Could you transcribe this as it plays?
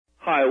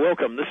Hi,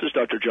 welcome. This is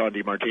Dr. John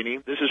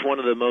DeMartini. This is one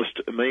of the most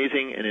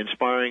amazing and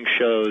inspiring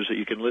shows that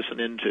you can listen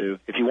into.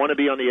 If you want to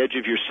be on the edge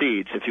of your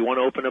seats, if you want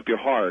to open up your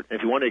heart,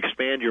 if you want to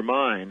expand your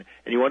mind,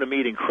 and you want to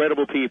meet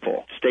incredible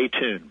people, stay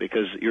tuned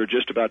because you're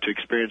just about to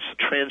experience a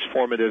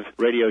transformative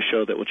radio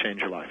show that will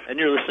change your life. And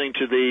you're listening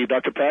to the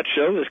Dr. Pat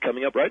Show that's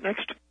coming up right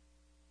next.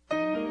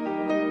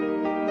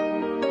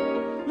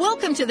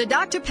 Welcome to the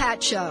Dr.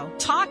 Pat Show.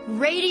 Talk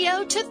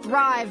radio to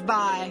thrive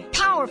by.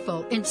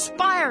 Powerful,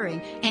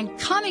 inspiring, and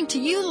coming to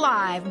you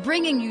live,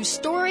 bringing you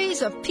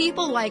stories of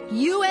people like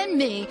you and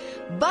me,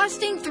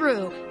 busting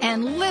through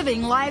and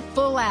living life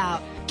full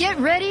out. Get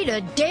ready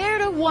to dare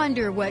to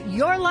wonder what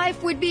your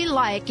life would be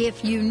like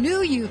if you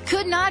knew you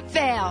could not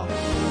fail.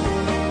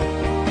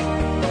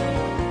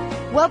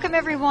 Welcome,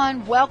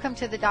 everyone. Welcome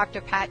to the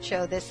Dr. Pat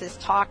Show. This is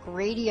Talk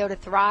Radio to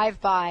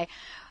Thrive By.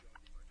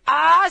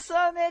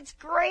 Awesome. It's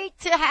great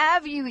to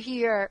have you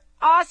here.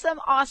 Awesome,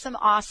 awesome,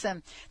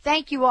 awesome.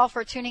 Thank you all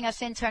for tuning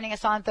us in, turning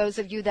us on. Those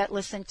of you that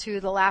listened to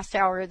the last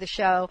hour of the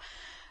show,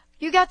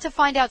 you got to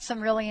find out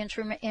some really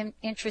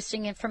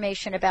interesting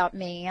information about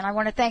me. And I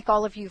want to thank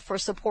all of you for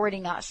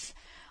supporting us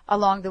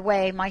along the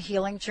way, my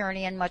healing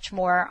journey and much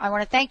more. I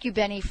want to thank you,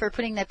 Benny, for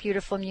putting that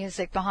beautiful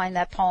music behind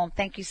that poem.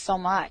 Thank you so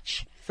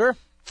much. Sure.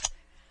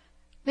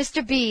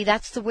 Mr. B,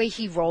 that's the way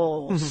he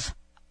rolls.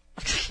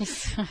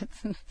 It's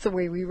the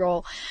way we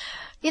roll.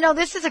 You know,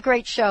 this is a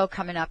great show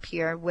coming up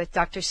here with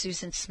Dr.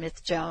 Susan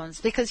Smith-Jones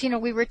because, you know,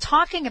 we were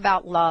talking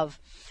about love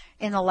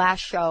in the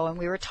last show and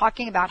we were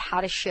talking about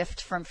how to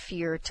shift from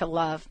fear to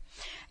love.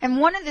 And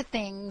one of the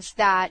things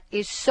that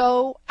is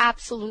so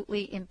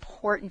absolutely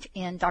important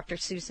in Dr.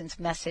 Susan's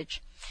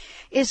message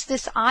is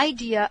this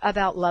idea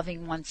about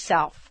loving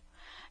oneself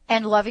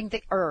and loving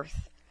the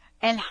earth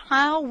and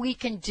how we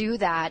can do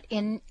that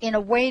in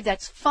a way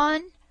that's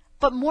fun,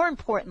 but more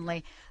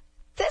importantly,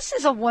 this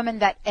is a woman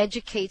that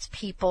educates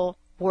people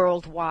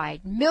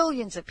worldwide,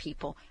 millions of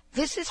people.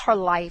 This is her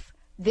life.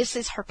 This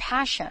is her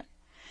passion.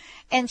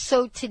 And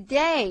so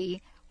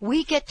today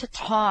we get to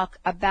talk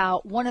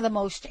about one of the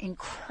most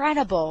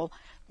incredible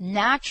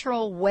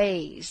natural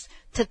ways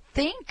to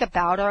think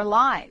about our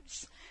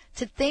lives,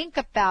 to think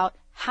about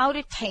how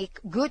to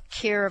take good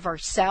care of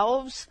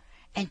ourselves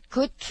and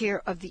good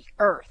care of the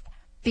earth.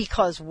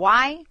 Because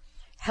why?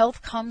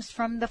 Health comes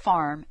from the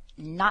farm,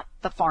 not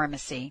the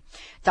pharmacy.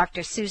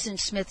 Dr. Susan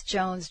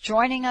Smith-Jones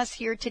joining us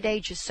here today,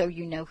 just so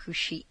you know who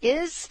she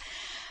is.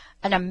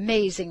 An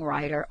amazing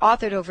writer,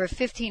 authored over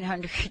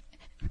 1,500,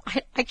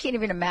 I can't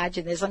even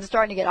imagine this. I'm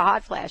starting to get a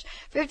hot flash.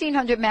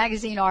 1,500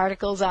 magazine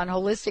articles on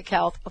holistic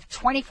health of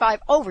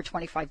over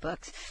 25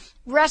 books,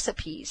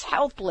 recipes,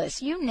 health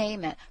bliss, you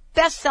name it.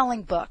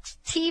 Best-selling books,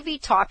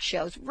 TV talk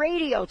shows,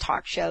 radio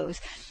talk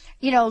shows,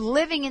 you know,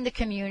 living in the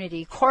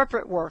community,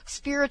 corporate work,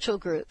 spiritual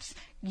groups,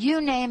 you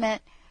name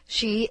it.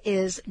 She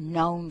is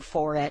known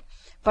for it,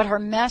 but her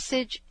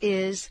message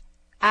is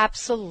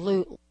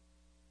absolute.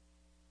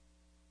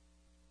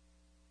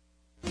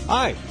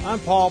 Hi, I'm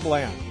Paul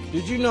Bland.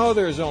 Did you know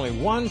there is only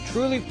one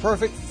truly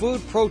perfect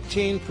food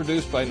protein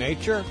produced by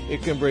nature?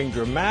 It can bring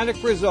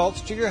dramatic results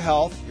to your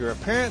health, your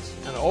appearance,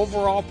 and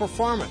overall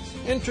performance.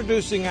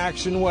 Introducing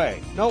Action Whey.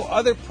 No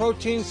other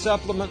protein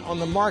supplement on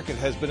the market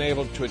has been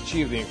able to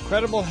achieve the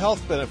incredible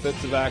health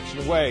benefits of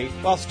Action Whey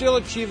while still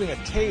achieving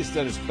a taste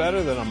that is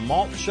better than a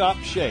malt shop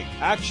shake.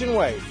 Action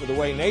Whey, for the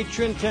way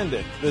nature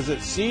intended. Visit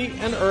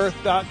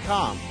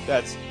seaandearth.com.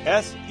 That's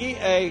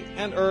SEA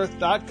and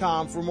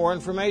earth.com for more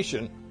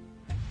information.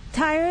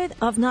 Tired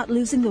of not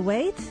losing the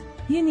weight?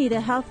 You need a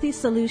healthy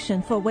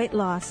solution for weight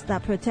loss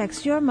that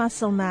protects your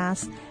muscle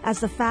mass as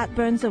the fat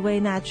burns away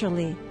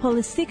naturally.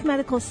 Holistic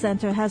Medical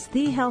Center has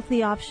the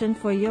healthy option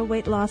for your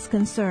weight loss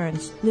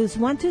concerns. Lose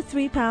 1 to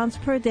 3 pounds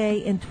per day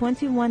in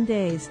 21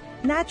 days,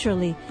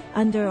 naturally,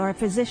 under our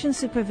physician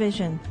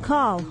supervision.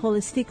 Call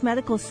Holistic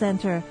Medical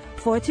Center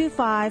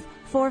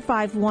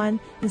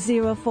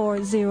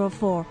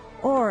 425-451-0404.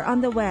 or on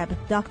the web,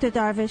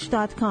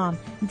 drdarvish.com,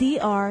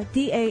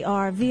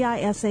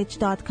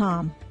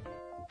 drdarvish.com.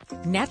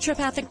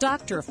 Naturopathic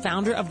doctor,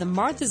 founder of the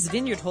Martha's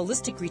Vineyard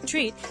Holistic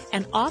Retreat,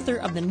 and author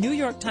of the New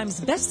York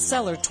Times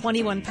bestseller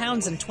 21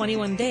 Pounds in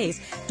 21 Days,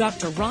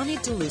 Dr. Ronnie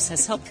DeLuce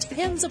has helped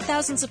tens of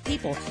thousands of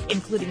people,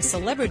 including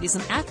celebrities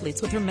and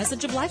athletes, with her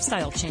message of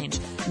lifestyle change.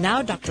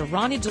 Now Dr.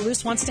 Ronnie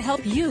DeLuce wants to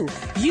help you.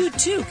 You,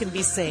 too, can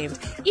be saved.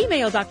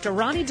 Email Dr.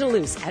 Ronnie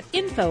DeLuce at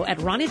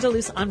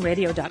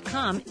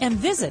info@ronniedeluceonradio.com and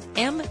visit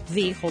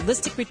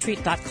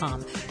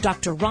mvholisticretreat.com.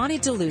 Dr. Ronnie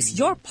DeLuce,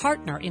 your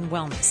partner in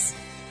wellness.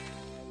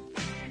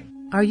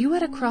 Are you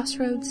at a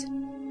crossroads?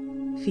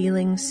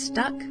 Feeling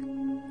stuck?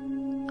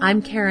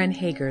 I'm Karen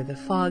Hager, the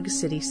Fog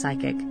City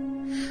Psychic.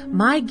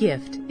 My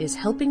gift is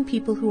helping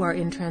people who are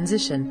in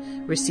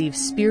transition receive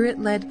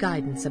spirit-led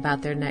guidance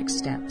about their next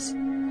steps.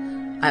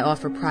 I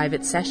offer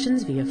private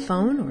sessions via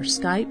phone or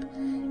Skype,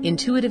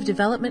 intuitive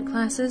development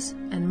classes,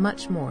 and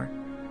much more.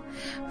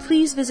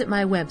 Please visit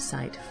my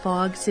website,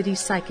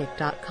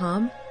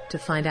 fogcitypsychic.com, to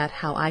find out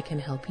how I can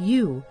help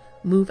you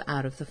move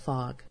out of the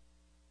fog.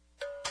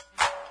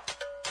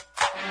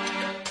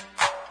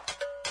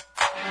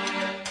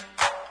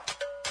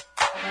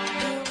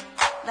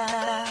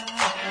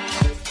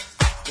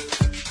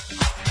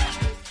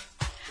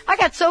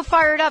 so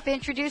fired up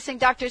introducing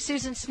Dr.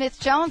 Susan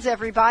Smith-Jones,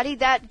 everybody,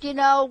 that,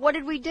 what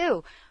did we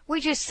do? We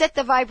just set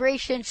the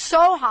vibration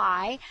so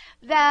high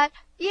that,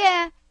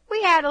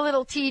 we had a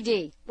little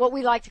TD, what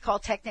we like to call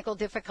technical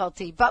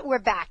difficulty, but we're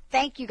back.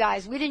 Thank you,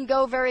 guys. We didn't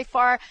go very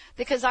far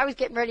because I was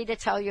getting ready to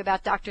tell you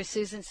about Dr.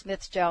 Susan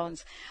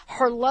Smith-Jones.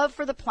 Her love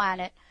for the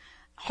planet,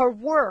 her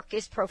work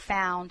is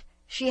profound.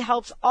 She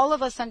helps all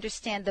of us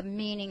understand the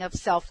meaning of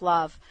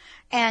self-love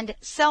and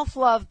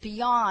self-love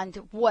beyond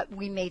what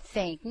we may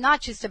think, not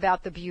just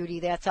about the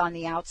beauty that's on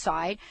the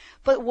outside,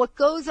 but what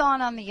goes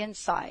on the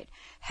inside.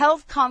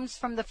 Health comes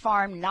from the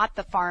farm, not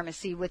the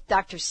pharmacy, with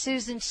Dr.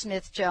 Susan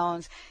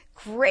Smith-Jones.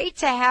 Great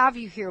to have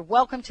you here.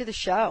 Welcome to the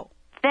show.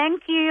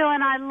 Thank you,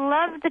 and I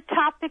love the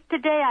topic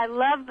today. I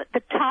love the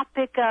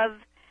topic of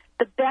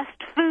the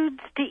best foods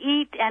to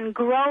eat and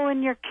grow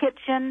in your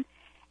kitchen,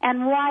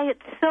 and why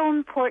it's so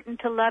important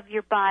to love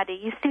your body.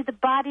 You see, the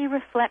body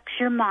reflects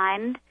your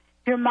mind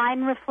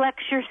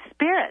reflects your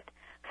spirit.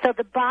 So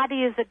the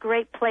body is a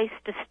great place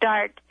to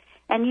start,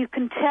 and you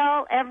can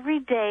tell every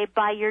day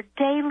by your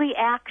daily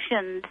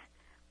actions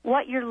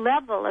what your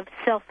level of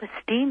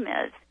self-esteem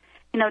is.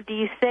 Do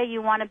you say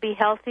you want to be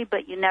healthy,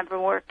 but you never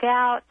work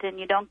out, and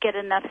you don't get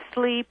enough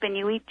sleep, and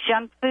you eat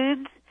junk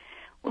foods?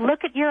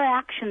 Look at your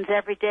actions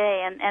every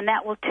day, and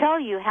that will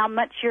tell you how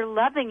much you're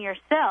loving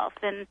yourself.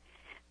 And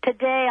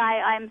today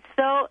I'm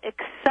so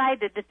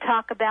excited to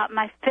talk about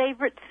my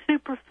favorite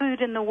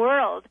superfood in the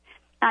world.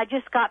 I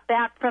just got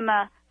back from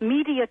a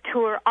media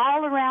tour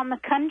all around the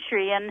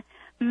country, and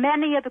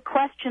many of the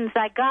questions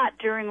I got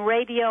during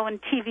radio and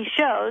TV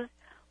shows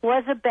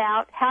was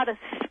about how to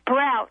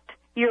sprout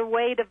your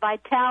way to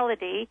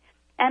vitality.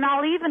 And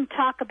I'll even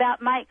talk about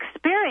my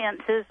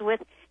experiences with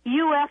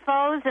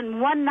UFOs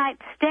and one-night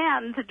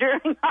stands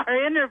during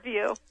our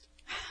interview.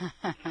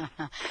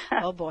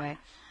 Oh, boy.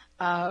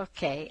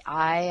 Okay.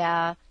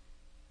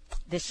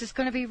 This is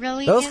going to be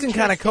really Those interesting. can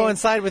kind of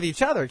coincide with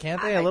each other,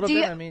 can't they? A little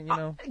bit. I mean,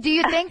 Do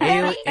you think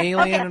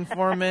alien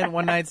informant,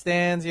 one-night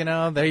stands,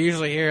 they're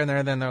usually here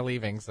and then they're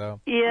leaving,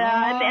 so.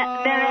 Yeah,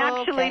 and they're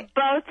actually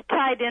both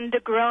tied into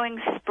growing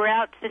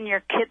sprouts in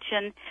your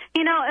kitchen.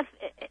 If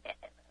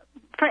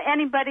for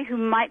anybody who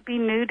might be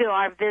new to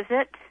our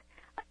visits,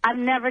 I've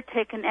never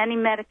taken any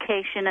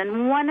medication,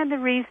 and one of the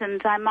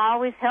reasons I'm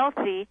always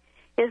healthy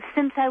is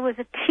since I was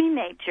a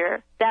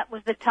teenager, that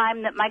was the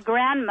time that my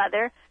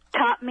grandmother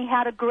taught me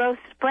how to grow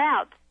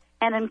sprouts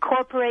and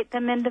incorporate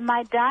them into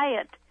my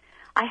diet.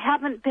 I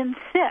haven't been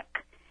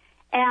sick.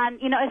 And,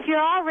 if you're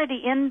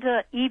already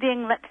into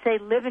eating, let's say,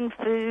 living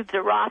foods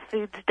or raw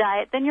foods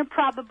diet, then you're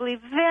probably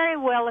very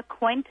well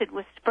acquainted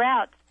with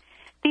sprouts.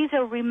 These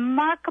are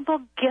remarkable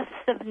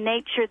gifts of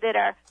nature that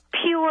are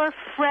pure,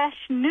 fresh,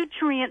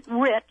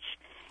 nutrient-rich,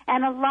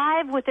 and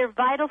alive with their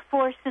vital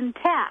force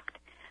intact.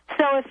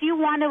 So if you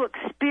want to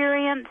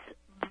experience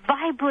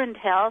vibrant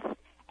health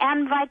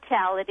and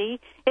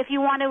vitality, if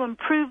you want to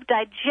improve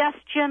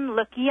digestion,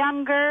 look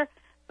younger,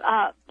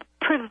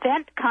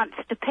 prevent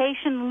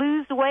constipation,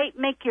 lose weight,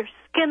 make your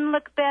skin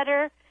look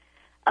better,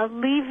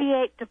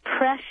 alleviate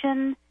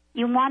depression,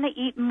 you want to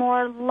eat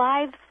more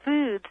live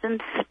foods,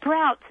 and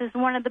sprouts is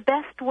one of the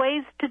best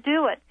ways to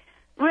do it.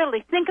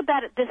 Really, think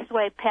about it this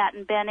way, Pat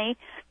and Benny.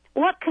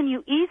 What can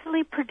you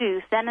easily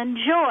produce and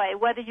enjoy,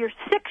 whether you're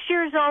 6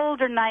 years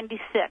old or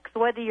 96,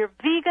 whether you're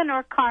vegan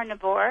or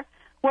carnivore,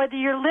 whether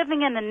you're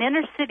living in an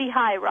inner-city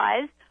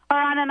high-rise or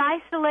on an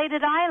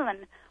isolated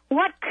island?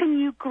 What can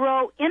you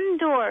grow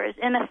indoors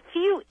in a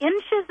few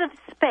inches of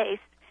space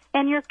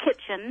in your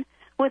kitchen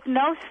with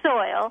no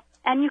soil,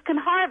 and you can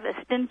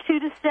harvest in 2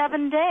 to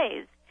 7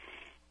 days?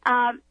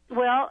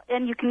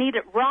 And you can eat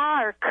it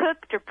raw or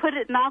cooked or put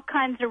it in all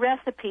kinds of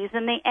recipes,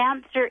 and the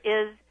answer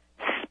is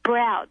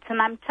sprouts.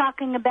 And I'm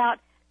talking about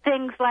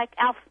things like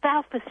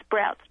alfalfa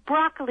sprouts,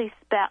 broccoli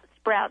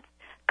sprouts,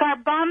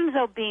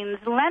 garbanzo beans,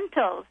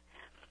 lentils.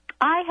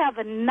 I have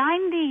a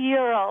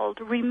 90-year-old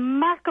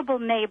remarkable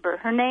neighbor.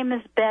 Her name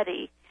is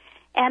Betty.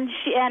 And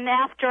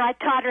after I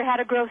taught her how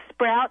to grow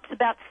sprouts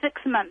about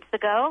 6 months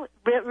ago,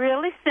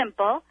 really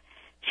simple,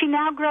 she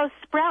now grows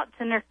sprouts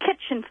in her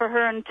kitchen for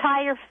her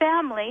entire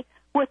family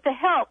with the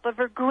help of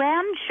her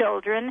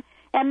grandchildren,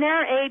 and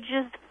their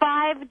ages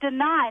 5 to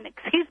 9,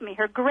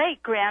 her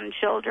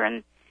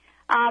great-grandchildren.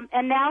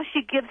 And now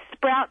she gives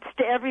sprouts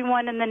to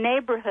everyone in the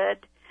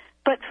neighborhood.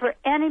 But for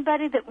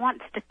anybody that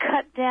wants to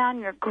cut down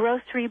your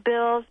grocery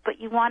bills, but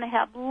you want to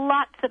have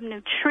lots of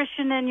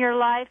nutrition in your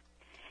life,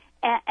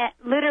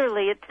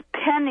 literally it's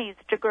pennies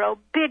to grow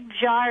big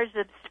jars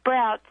of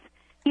sprouts,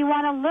 you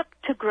want to look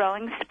to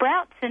growing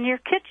sprouts in your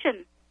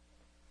kitchen.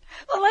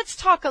 Well, let's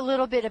talk a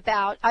little bit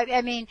about,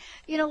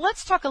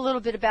 let's talk a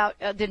little bit about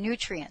the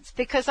nutrients,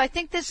 because I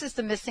think this is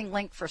the missing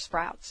link for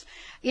sprouts.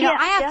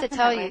 I have to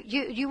tell you,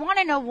 you want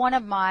to know one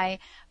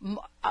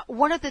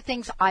of the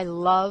things I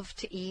love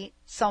to eat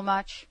so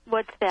much?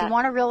 What's that? Do you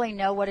want to really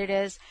know what it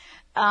is?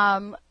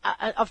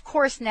 Of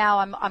course, now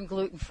I'm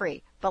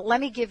gluten-free, but let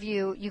me give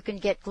you can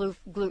get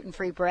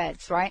gluten-free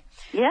breads, right?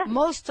 Yeah.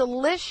 Most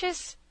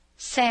delicious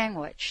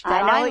sandwich I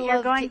that know I what you're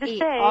love going to to eat.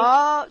 say.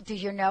 Oh, do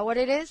you know what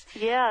it is?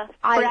 Yeah,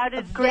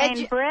 sprouted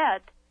grain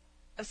bread.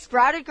 A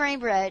sprouted grain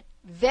bread,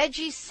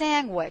 veggie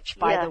sandwich,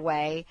 by the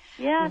way,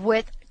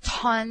 with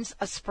tons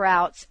of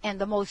sprouts and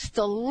the most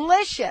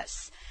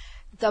delicious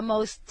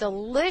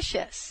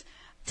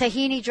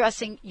tahini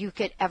dressing you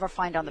could ever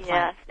find on the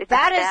planet. Yes,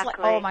 That is like,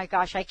 oh my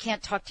gosh, I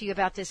can't talk to you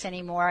about this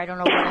anymore. I don't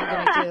know what I'm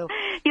going to do.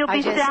 You'll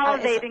be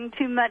salivating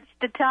too much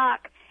to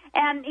talk.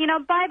 And, you know,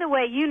 by the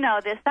way, you know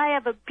this. I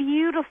have a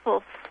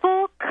beautiful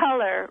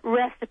full-color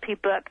recipe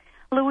book.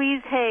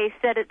 Louise Hay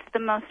said it's the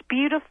most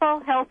beautiful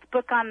health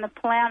book on the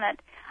planet.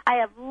 I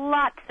have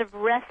lots of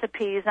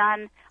recipes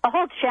on a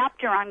whole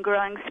chapter on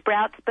growing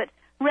sprouts, but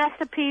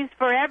recipes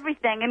for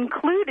everything,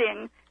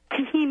 including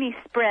tahini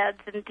spreads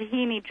and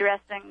tahini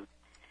dressings.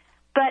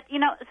 But, you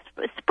know,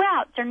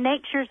 sprouts are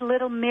nature's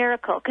little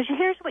miracle, because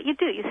here's what you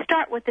do. You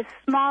start with a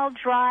small,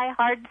 dry,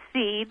 hard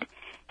seed,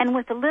 and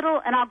with a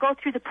little, and I'll go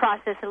through the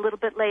process a little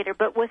bit later,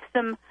 but with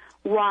some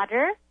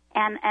water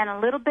and a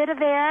little bit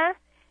of air,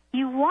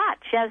 you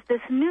watch as this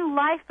new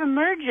life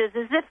emerges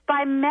as if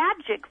by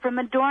magic from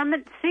a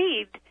dormant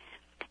seed.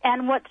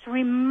 And what's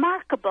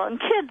remarkable, and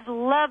kids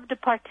love to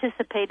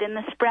participate in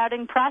the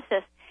sprouting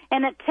process,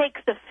 and it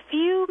takes a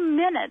few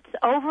minutes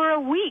over a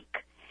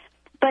week.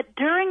 But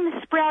during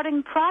the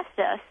sprouting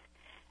process,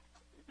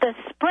 the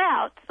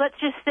sprouts, let's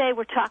just say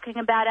we're talking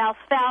about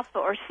alfalfa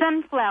or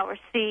sunflower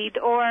seed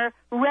or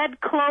red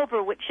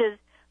clover, which is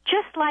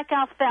just like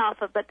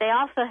alfalfa, but they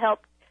also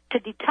help to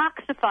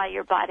detoxify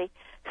your body.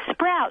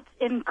 Sprouts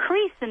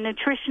increase in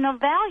nutritional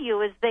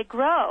value as they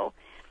grow.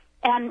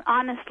 And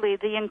honestly,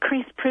 the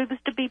increase proves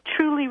to be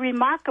truly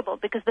remarkable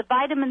because the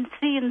vitamin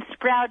C in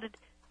sprouted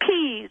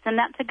peas, and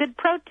that's a good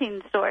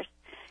protein source,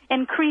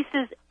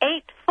 increases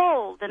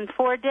 8-fold in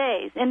 4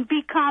 days. In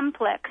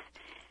B-complex,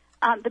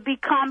 the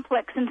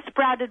B-complex in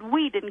sprouted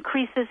wheat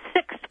increases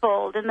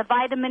 6-fold, and the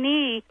vitamin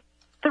E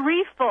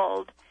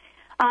 3-fold.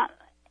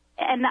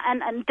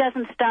 And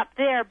doesn't stop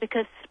there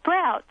because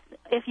sprouts,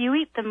 if you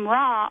eat them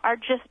raw, are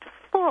just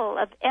full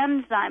of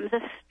enzymes, a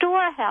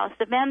storehouse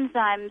of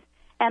enzymes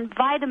and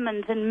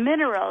vitamins and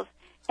minerals.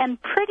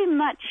 And pretty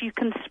much you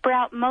can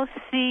sprout most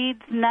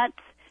seeds, nuts,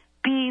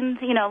 beans,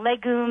 you know,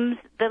 legumes,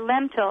 the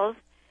lentils,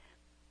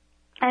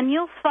 and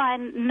you'll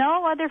find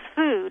no other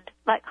food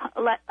like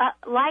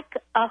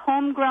a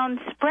homegrown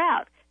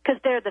sprout, because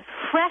they're the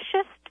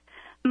freshest,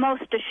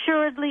 most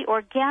assuredly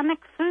organic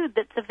food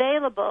that's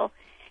available.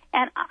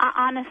 And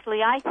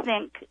honestly, I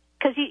think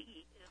because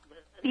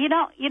you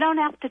don't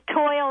have to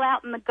toil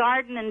out in the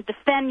garden and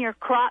defend your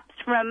crops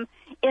from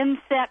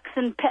insects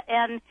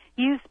and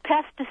use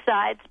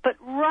pesticides, but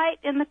right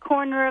in the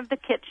corner of the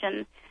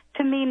kitchen.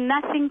 To me,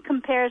 nothing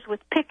compares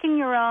with picking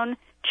your own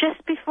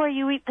just before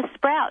you eat the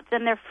sprouts,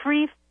 and they're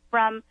free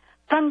from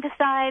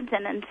fungicides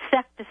and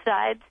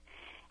insecticides.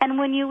 And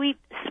when you eat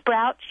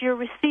sprouts, you're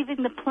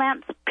receiving the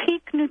plant's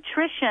peak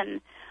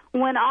nutrition.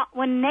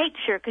 When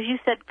nature, because you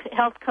said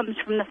health comes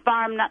from the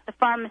farm, not the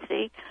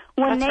pharmacy,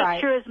 when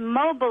nature is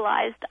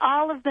mobilized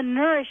all of the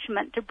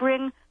nourishment to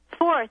bring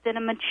forth in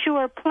a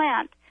mature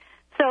plant.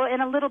 So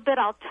in a little bit,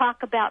 I'll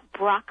talk about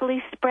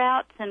broccoli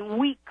sprouts and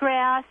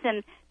wheatgrass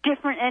and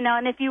different,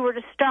 and if you were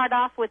to start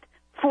off with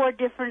 4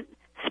 different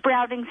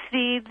sprouting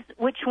seeds,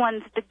 which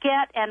ones to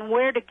get and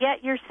where to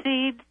get your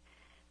seeds.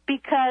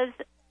 Because,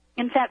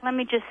 in fact, let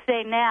me just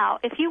say now,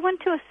 if you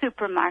went to a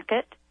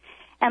supermarket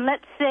and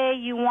let's say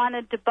you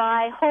wanted to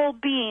buy whole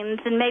beans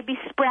and maybe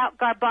sprout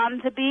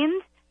garbanzo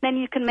beans, then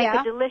you can make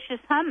a delicious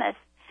hummus.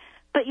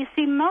 But you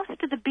see, most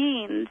of the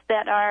beans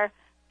that are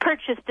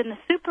purchased in the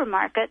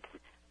supermarkets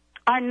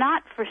are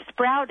not for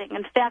sprouting.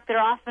 In fact, they're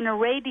often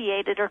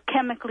irradiated or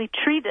chemically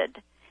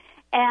treated.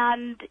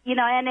 And, you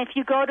know, and if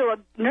you go to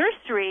a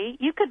nursery,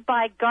 you could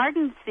buy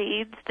garden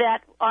seeds that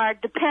are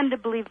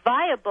dependably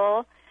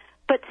viable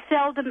but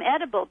seldom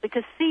edible,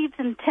 because seeds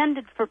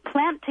intended for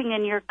planting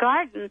in your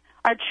garden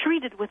are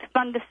treated with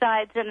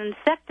fungicides and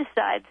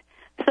insecticides.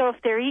 So if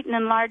they're eaten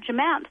in large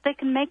amounts, they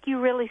can make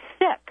you really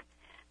sick.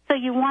 So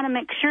you want to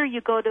make sure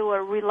you go to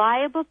a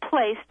reliable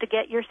place to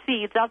get your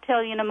seeds. I'll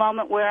tell you in a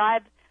moment where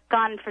I've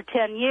gone for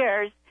 10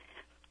 years.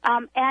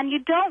 And you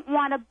don't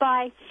want to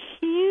buy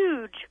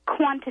huge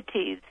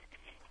quantities.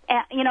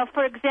 You know,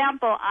 for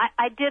example,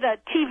 I did a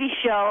TV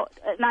show,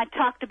 and I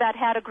talked about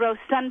how to grow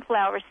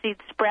sunflower seed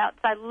sprouts.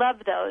 I love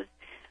those.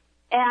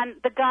 And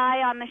the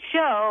guy on the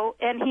show,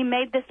 and he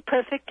made this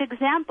perfect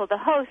example. The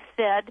host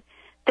said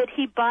that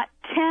he bought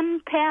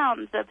 10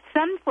 pounds of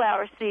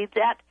sunflower seeds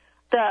at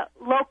the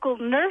local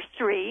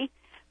nursery.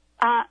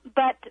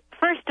 But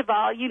first of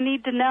all, you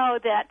need to know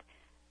that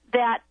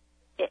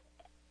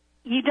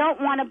you don't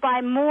want to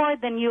buy more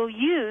than you'll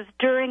use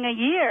during a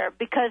year,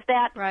 because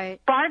that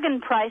bargain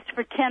price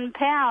for 10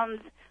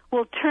 pounds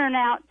will turn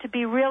out to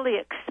be really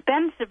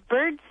expensive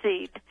bird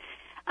seed.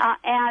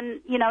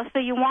 And, you know, so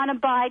you want to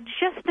buy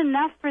just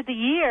enough for the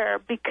year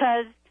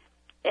because,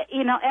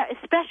 you know,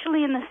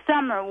 especially in the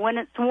summer when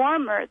it's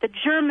warmer, the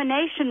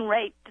germination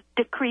rate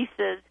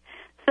decreases.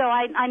 So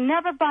I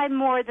never buy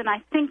more than I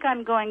think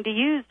I'm going to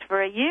use for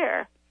a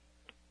year.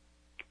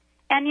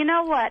 And you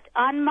know what?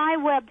 On my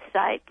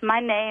website, my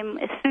name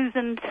is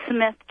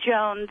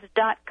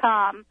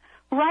SusanSmithJones.com.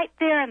 Right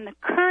there in the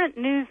current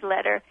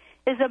newsletter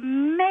is a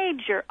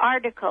major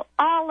article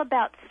all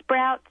about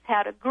sprouts,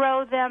 how to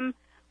grow them,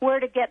 where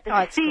to get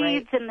the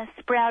seeds in the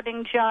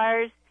sprouting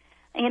jars,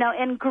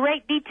 in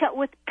great detail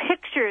with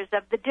pictures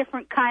of the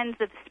different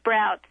kinds of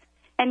sprouts.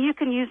 And you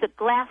can use a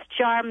glass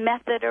jar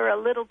method or a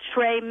little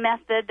tray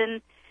method,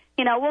 and,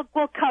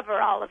 we'll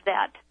cover all of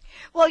that.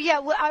 Well, yeah,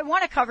 I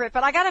want to cover it,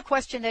 but I got a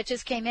question that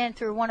just came in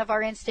through one of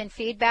our instant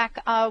feedback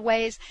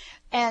ways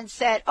and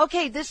said,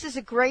 okay, this is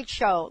a great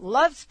show.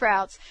 Love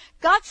sprouts.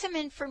 Got some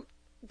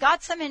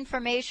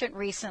information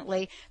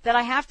recently that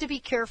I have to be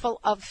careful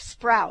of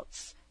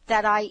sprouts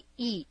that I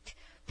eat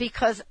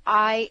because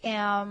I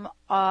am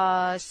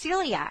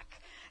celiac.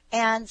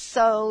 And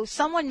so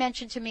someone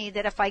mentioned to me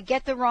that if I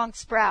get the wrong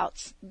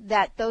sprouts,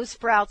 that those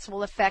sprouts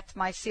will affect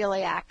my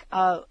celiac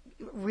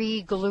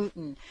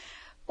gluten.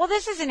 Well,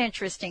 this is an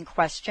interesting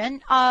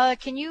question.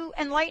 Can you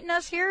enlighten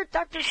us here,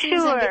 Dr. Susan?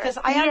 Sure. Because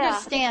I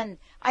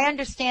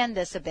understand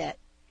this a bit.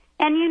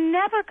 And you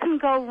never can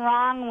go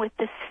wrong with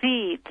the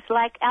seeds,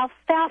 like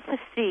alfalfa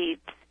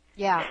seeds,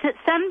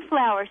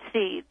 sunflower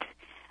seeds,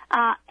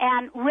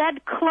 and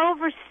red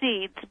clover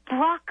seeds,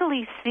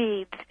 broccoli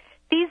seeds.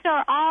 These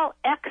are all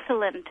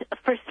excellent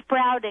for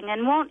sprouting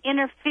and won't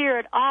interfere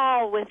at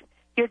all with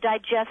your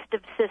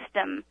digestive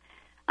system.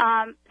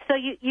 So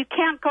you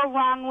can't go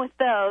wrong with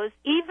those.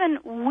 Even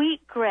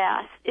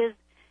wheatgrass is,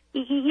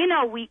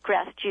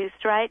 wheatgrass juice,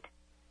 right?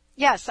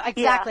 Yes,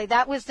 exactly. Yeah.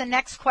 That was the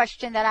next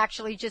question that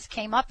actually just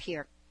came up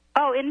here.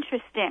 Oh,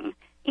 interesting.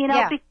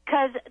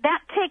 Because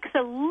that takes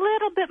a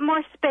little bit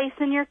more space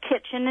in your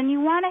kitchen, and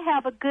you want to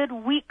have a good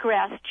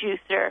wheatgrass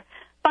juicer.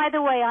 By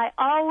the way,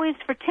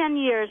 for 10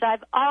 years,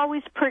 I've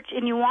always purchased,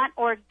 and you want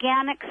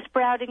organic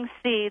sprouting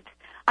seeds.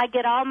 I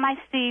get all my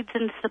seeds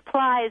and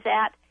supplies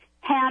at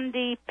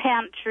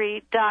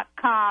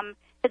handypantry.com.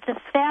 It's a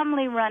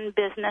family-run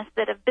business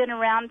that have been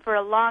around for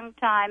a long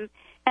time,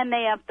 and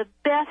they have the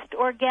best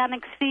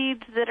organic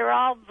seeds that are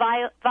all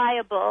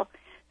viable.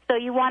 So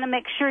you want to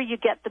make sure you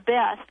get the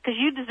best, because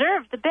you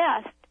deserve the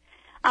best.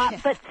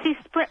 But see,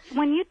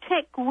 when you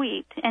take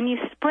wheat and you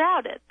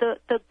sprout it,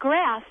 the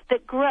grass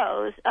that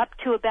grows up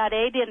to about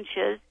 8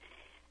 inches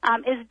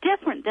is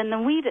different than the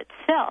wheat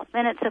itself,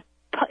 and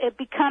it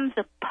becomes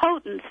a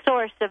potent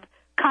source of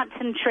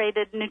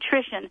concentrated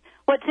nutrition.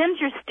 What's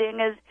interesting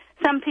is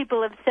some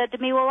people have said to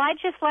me, well, I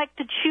just like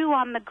to chew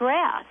on the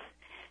grass.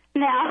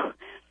 Now,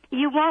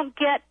 you won't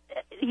get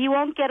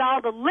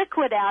all the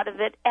liquid out of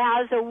it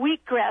as a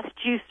wheatgrass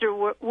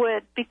juicer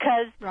would,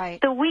 because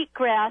the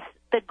wheatgrass,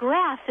 the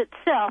grass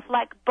itself,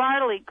 like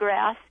barley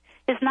grass,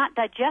 is not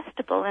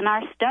digestible in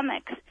our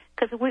stomachs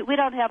because we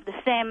don't have the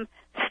same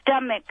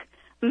stomach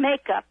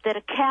makeup that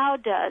a cow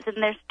does, and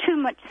there's too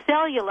much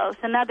cellulose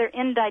and other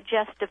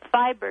indigestive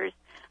fibers.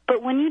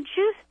 But when you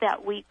juice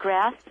that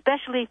wheatgrass,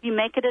 especially if you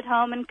make it at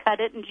home and cut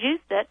it and juice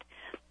it,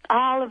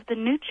 all of the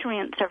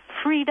nutrients are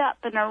freed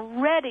up and are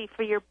ready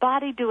for your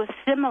body to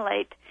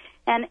assimilate.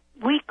 And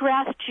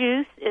wheatgrass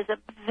juice is a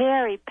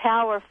very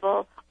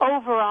powerful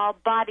overall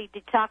body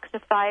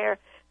detoxifier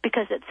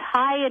because it's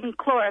high in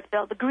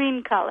chlorophyll, the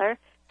green color,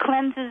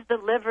 cleanses the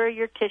liver,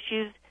 your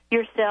tissues,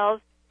 your cells,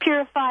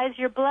 purifies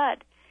your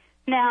blood.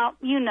 Now,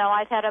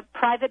 I've had a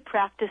private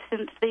practice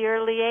since the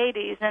early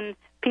 80s, and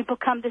people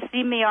come to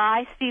see me or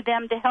I see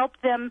them to help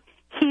them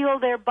heal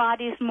their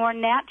bodies more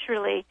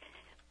naturally.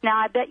 Now,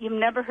 I bet you've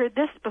never heard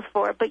this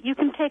before, but you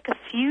can take a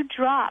few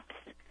drops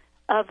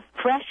of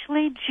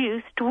freshly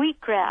juiced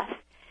wheatgrass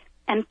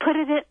and put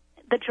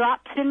the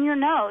drops in your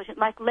nose,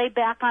 like lay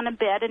back on a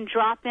bed and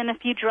drop in a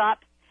few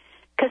drops,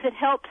 because it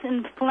helps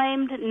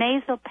inflamed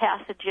nasal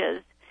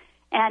passages,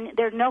 and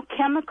there are no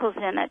chemicals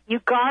in it. You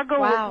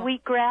gargle with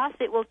wheatgrass,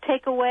 it will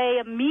take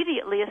away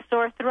immediately a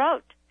sore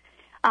throat.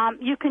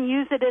 You can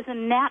use it as a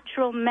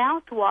natural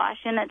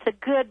mouthwash, and it's a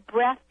good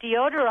breath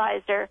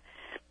deodorizer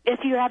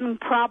if you're having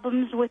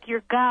problems with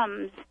your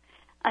gums,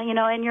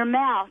 in your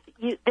mouth.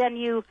 Then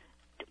you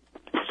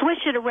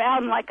swish it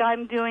around like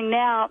I'm doing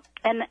now,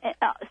 and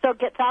so it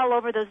gets all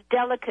over those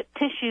delicate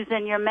tissues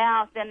in your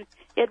mouth, and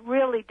it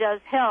really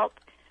does help.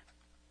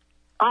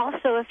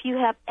 Also, if you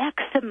have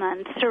eczema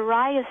and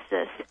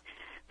psoriasis,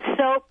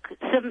 soak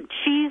some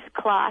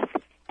cheesecloth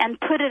and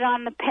put it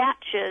on the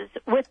patches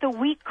with the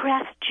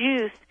wheatgrass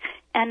juice,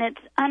 and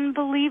it's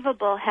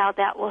unbelievable how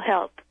that will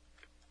help.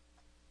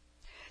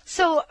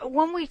 So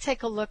when we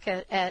take a look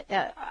at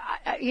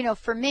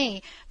for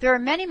me, there are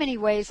many, many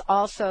ways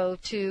also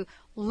to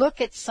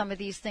look at some of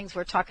these things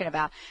we're talking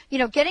about.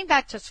 Getting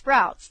back to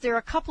sprouts, there are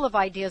a couple of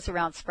ideas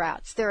around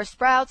sprouts. There are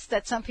sprouts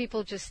that some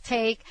people just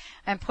take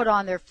and put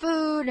on their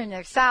food and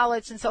their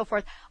salads and so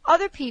forth.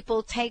 Other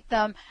people take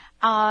them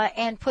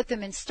and put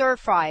them in stir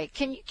fry.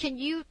 Can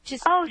you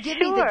just give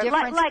me the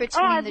difference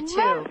between the two?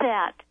 I love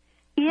that.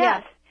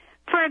 Yes.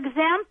 For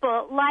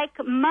example, like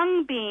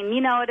mung bean,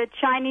 at a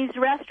Chinese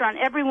restaurant,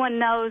 everyone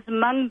knows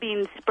mung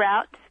bean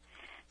sprouts.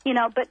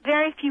 But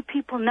very few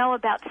people know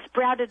about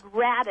sprouted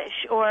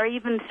radish or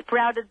even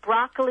sprouted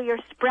broccoli or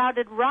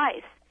sprouted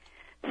rice.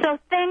 So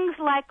things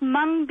like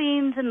mung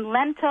beans and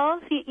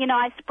lentils,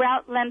 I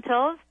sprout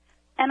lentils,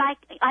 and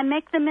I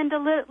make them into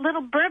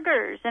little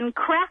burgers and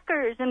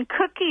crackers and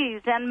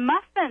cookies and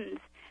muffins,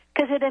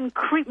 because it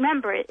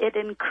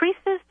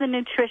increases the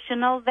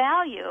nutritional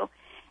value.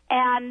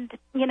 And,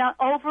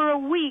 over a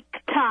week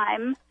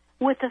time,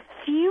 with a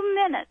few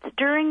minutes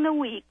during the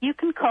week, you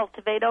can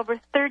cultivate over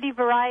 30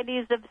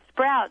 varieties of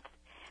sprouts,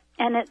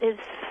 and it is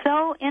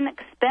so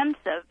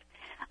inexpensive.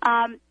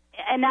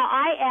 And now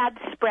I add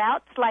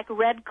sprouts like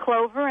red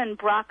clover and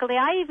broccoli.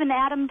 I even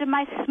add them to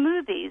my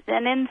smoothies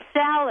and in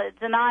salads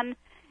and on,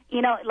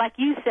 like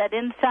you said,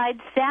 inside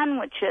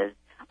sandwiches.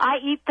 I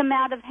eat them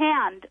out of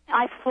hand.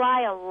 I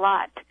fly a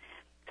lot.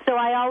 So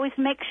I always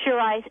make sure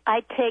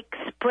I take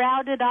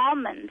sprouted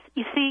almonds.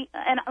 You see,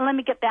 and let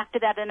me get back to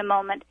that in a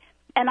moment.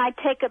 And I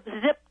take a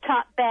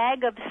zip-top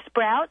bag of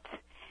sprouts,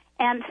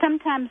 and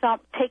sometimes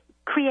I'll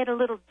create a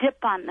little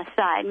dip on the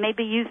side,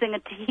 maybe using a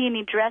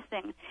tahini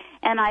dressing.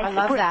 And I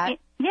love that.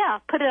 Yeah,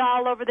 put it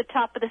all over the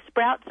top of the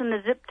sprouts in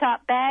the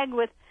zip-top bag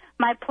with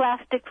my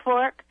plastic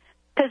fork,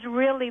 because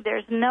really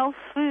there's no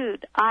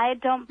food, I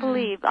don't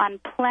believe, on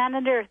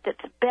planet Earth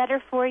that's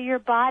better for your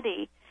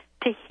body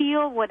to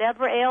heal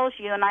whatever ails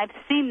you. And I've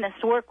seen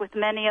this work with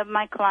many of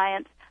my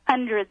clients,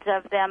 hundreds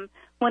of them,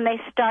 when they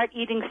start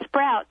eating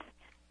sprouts.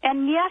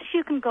 And yes,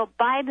 you can go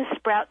buy the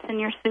sprouts in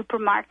your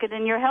supermarket,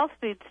 in your health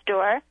food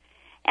store.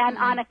 And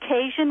on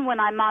occasion, when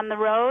I'm on the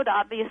road,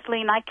 obviously,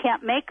 and I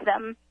can't make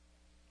them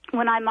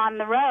when I'm on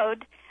the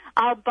road,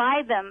 I'll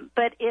buy them.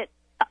 But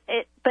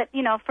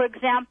for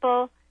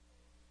example,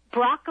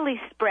 broccoli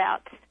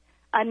sprouts,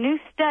 a new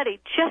study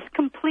just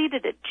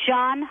completed at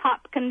Johns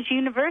Hopkins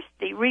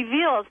University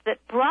reveals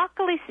that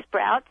broccoli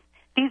sprouts,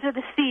 these are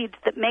the seeds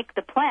that make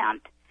the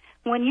plant,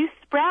 when you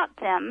sprout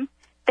them,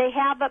 they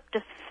have up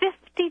to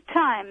 50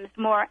 times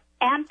more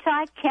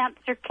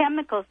anti-cancer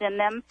chemicals in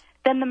them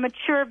than the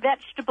mature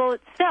vegetable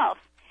itself.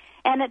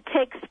 And it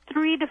takes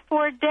 3 to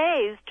 4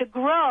 days to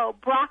grow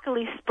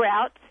broccoli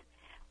sprouts,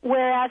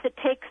 whereas it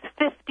takes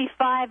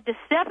 55 to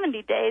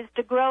 70 days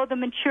to grow the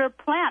mature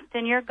plant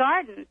in your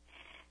garden.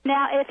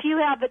 Now, if you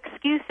have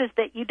excuses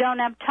that you don't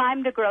have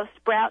time to grow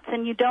sprouts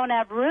and you don't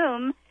have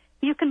room,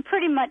 you can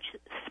pretty much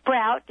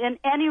sprout in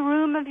any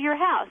room of your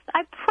house.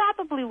 I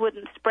probably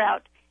wouldn't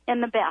sprout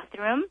in the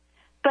bathroom,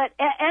 but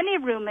any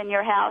room in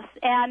your house.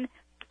 And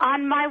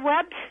on my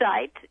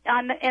website,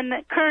 in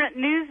the current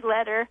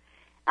newsletter,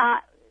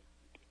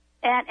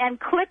 and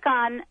click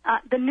on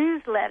the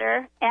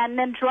newsletter and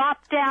then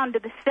drop down to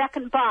the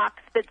second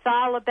box that's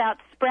all about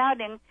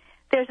sprouting,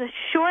 there's a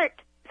short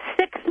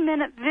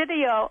 6-minute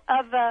video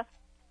of a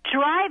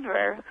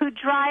driver who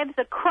drives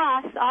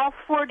across all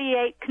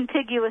 48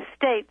 contiguous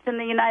states in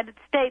the United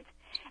States,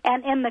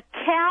 and in the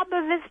cab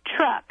of his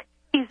truck,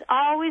 he's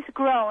always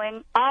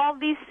growing all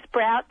these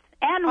sprouts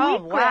and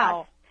wheatgrass.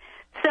 Wow.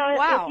 So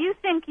if you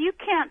think you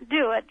can't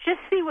do it, just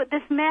see what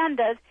this man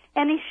does,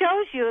 and he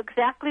shows you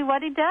exactly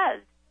what he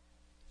does.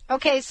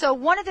 Okay, so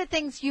one of the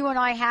things you and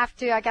I have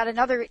to, I got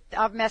another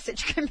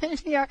message come in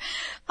here.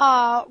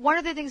 One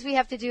of the things we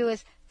have to do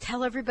is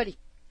tell everybody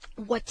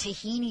what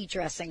tahini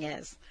dressing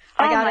is.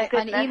 I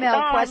got an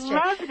email question.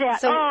 I love that.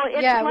 So,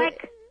 it's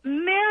like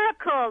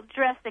miracle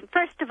dressing.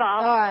 First of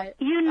all,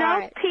 you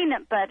know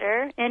peanut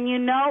butter and you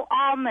know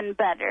almond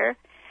butter,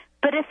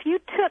 but if you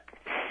took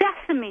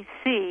sesame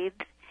seeds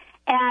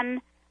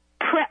and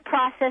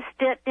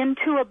processed it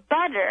into a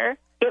butter,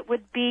 it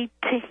would be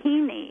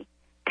tahini.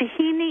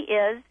 Tahini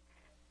is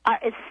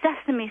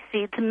sesame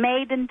seeds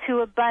made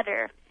into a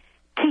butter.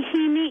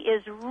 Tahini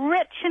is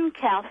rich in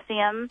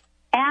calcium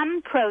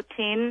and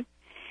protein,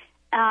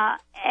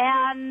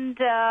 and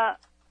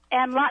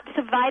lots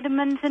of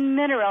vitamins and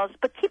minerals.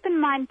 But keep in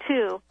mind,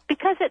 too,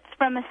 because it's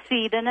from a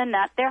seed and a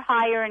nut, they're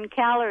higher in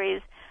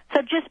calories.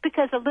 So just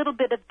because a little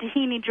bit of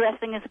tahini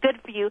dressing is good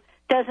for you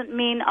doesn't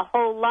mean a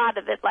whole lot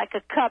of it, like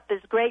a cup,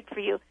 is great for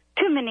you.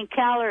 Too many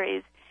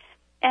calories.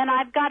 And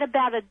I've got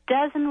about a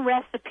dozen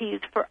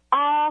recipes for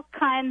all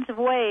kinds of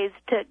ways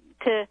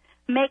to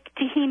make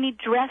tahini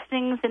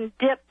dressings and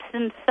dips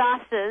and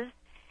sauces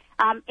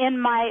in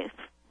my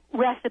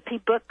recipe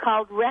book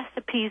called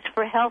Recipes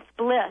for Health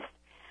Bliss.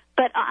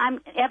 But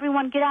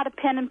everyone get out a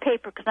pen and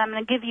paper, because I'm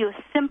going to give you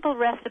a simple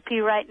recipe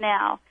right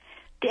now.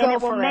 And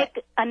it will make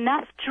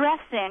enough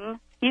dressing.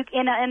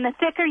 And the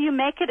thicker you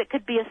make it, it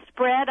could be a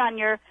spread on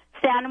your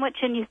sandwich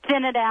and you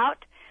thin it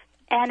out.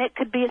 And it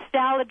could be a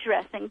salad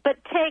dressing.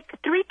 But take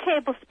 3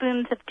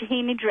 tablespoons of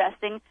tahini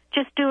dressing,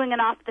 just doing it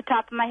off the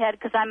top of my head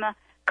because I'm a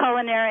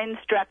culinary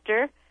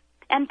instructor,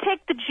 and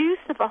take the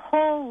juice of a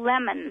whole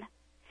lemon.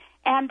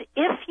 And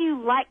if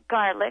you like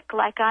garlic,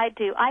 like I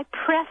do, I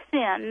press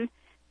in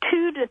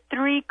 2 to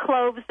 3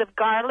 cloves of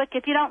garlic.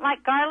 If you don't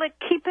like garlic,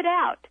 keep it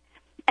out.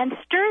 And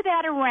stir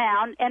that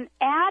around and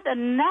add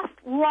enough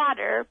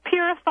water,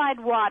 purified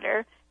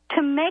water,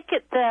 to make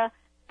it the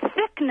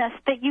thickness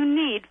that you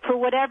need for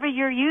whatever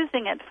you're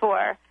using it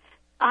for.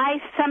 I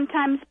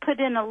sometimes put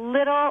in a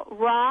little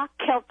raw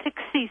Celtic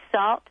sea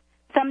salt,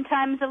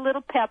 sometimes a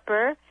little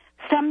pepper,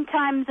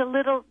 sometimes a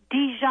little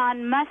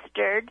Dijon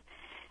mustard,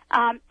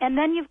 And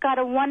then you've got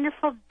a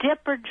wonderful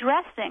dip or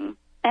dressing.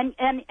 And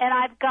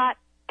I've got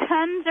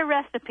tons of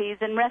recipes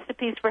and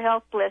recipes for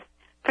Health Bliss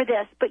for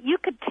this. But you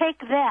could take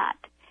that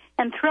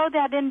and throw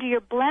that into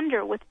your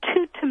blender with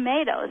 2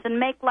 tomatoes and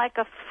make like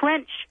a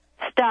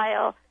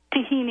French-style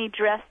tahini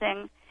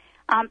dressing.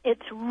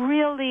 It's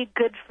really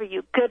good for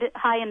you. Good,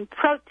 high in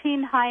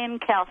protein, high in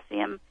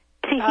calcium.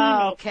 Tahini.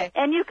 Oh, okay.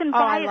 And you can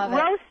buy it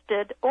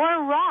roasted or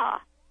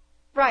raw.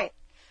 Right.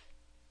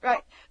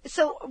 Right.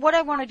 So what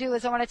I want to do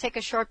is I want to take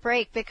a short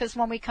break, because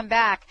when we come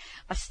back,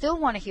 I still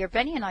want to hear,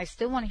 Benny and I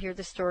still want to hear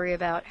the story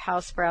about how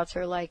sprouts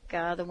are like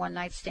the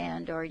one-night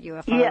stand or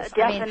UFOs. Yeah,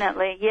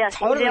 definitely. Yes.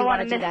 Totally you don't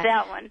want to miss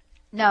that one.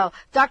 No.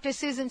 Dr.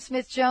 Susan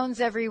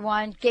Smith-Jones,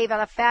 everyone, gave out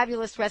a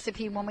fabulous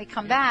recipe. When we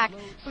come back,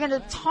 we're going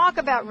to talk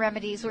about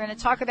remedies. We're going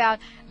to talk about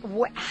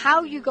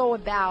how you go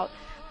about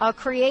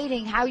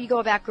creating, how you go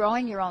about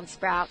growing your own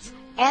sprouts,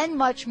 and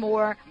much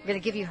more. We're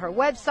going to give you her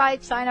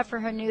website, sign up for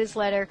her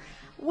newsletter.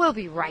 We'll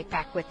be right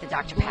back with the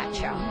Dr. Pat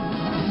Show.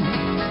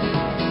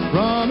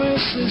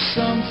 Promise is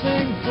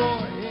something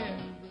for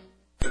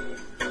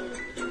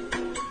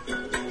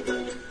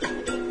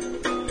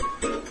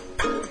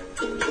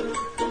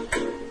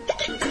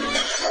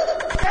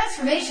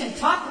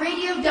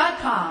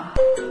TransformationTalkRadio.com.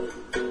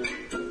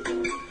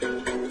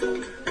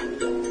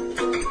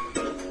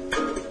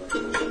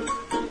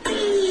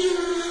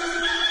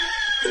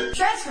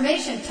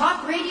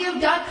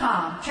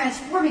 TransformationTalkRadio.com.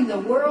 Transforming the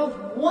world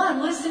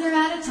one listener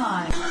at a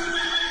time.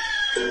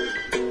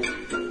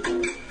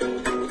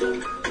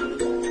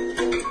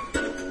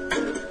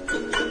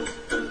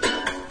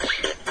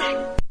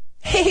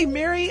 Hey,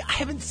 Mary, I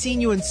haven't seen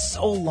you in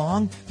so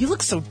long. You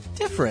look so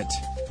different.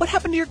 What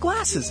happened to your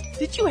glasses?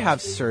 Did you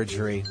have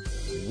surgery?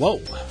 Whoa,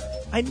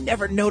 I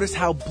never noticed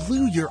how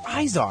blue your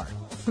eyes are.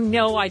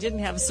 No, I didn't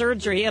have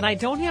surgery, and I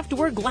don't have to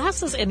wear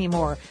glasses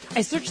anymore.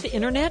 I searched the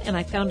internet, and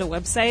I found a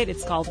website.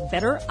 It's called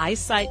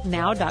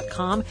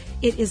BetterEyesightNow.com.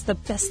 It is the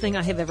best thing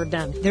I have ever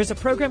done. There's a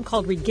program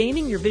called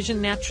Regaining Your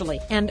Vision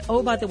Naturally. And,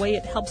 oh, by the way,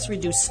 it helps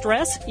reduce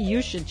stress.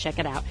 You should check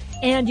it out.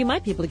 And you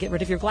might be able to get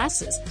rid of your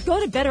glasses. Go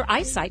to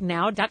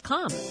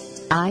BetterEyesightNow.com.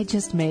 I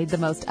just made the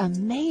most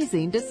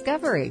amazing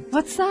discovery.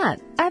 What's that?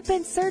 I've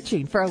been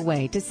searching for a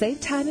way to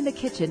save time in the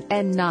kitchen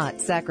and not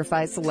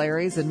sacrifice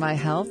Larry's in my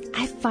health.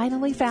 I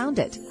finally found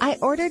it. I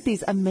ordered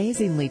these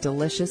amazingly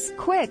delicious,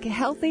 quick,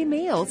 healthy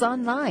meals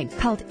online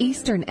called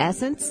Eastern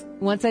Essence.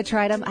 Once I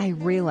tried them, I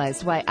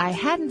realized why I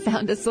hadn't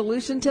found a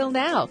solution till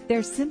now.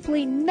 There's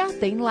simply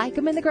nothing like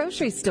them in the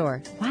grocery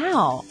store.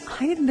 Wow,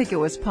 I didn't think it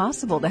was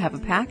possible to have a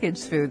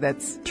packaged food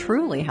that's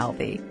truly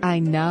healthy. I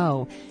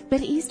know, but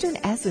Eastern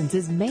Essence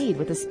is made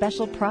with a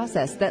special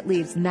process that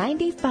leaves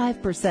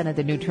 95% of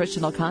the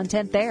nutritional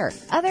content there.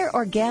 Other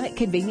organic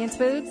convenience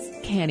foods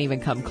can't even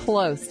come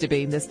close to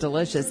being this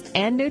delicious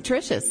and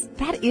nutritious.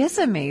 That is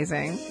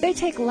amazing. They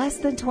take less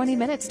than 20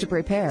 minutes to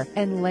prepare,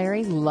 and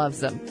Larry loves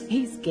them.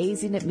 He's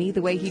gazing at me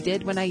the way he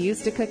did when I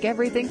used to cook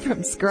everything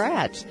from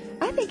scratch.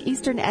 I think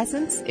Eastern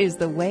Essence is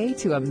the way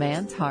to a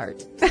man's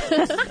heart.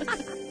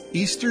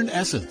 Eastern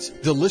Essence,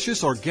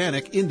 delicious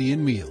organic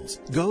Indian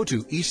meals. Go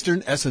to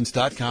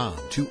easternessence.com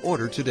to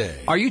order today.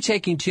 Are you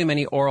taking too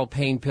many oral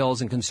pain pills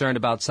and concerned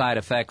about side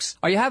effects?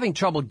 Are you having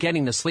trouble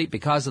getting to sleep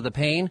because of the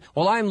pain?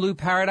 Well, I'm Lou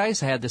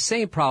Paradise. I had the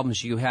same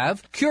problems you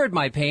have. Cured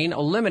my pain,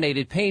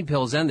 eliminated pain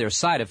pills and their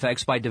side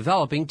effects by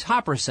developing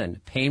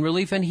Topricin, pain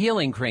relief and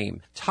healing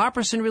cream.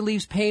 Topricin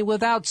relieves pain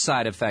without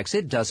side effects.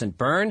 It doesn't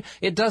burn,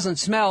 it doesn't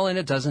smell, and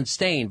it doesn't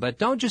stain. But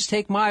don't just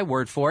take my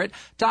word for it.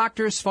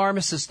 Doctors,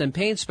 pharmacists, and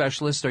pain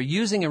specialists are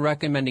using and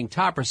recommending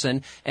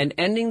Topricin and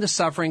ending the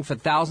suffering for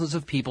thousands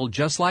of people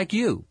just like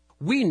you.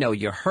 We know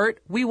you're hurt.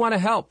 We want to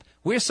help.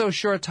 We're so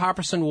sure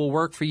Topricin will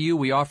work for you,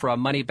 we offer a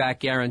money-back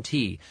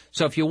guarantee.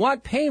 So if you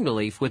want pain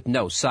relief with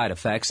no side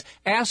effects,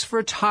 ask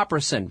for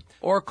Topricin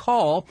or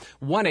call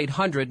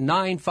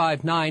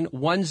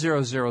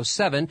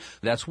 1-800-959-1007.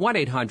 That's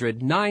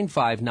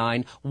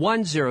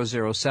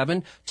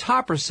 1-800-959-1007.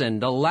 Topricin,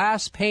 the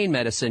last pain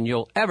medicine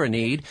you'll ever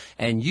need,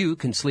 and you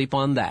can sleep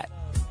on that.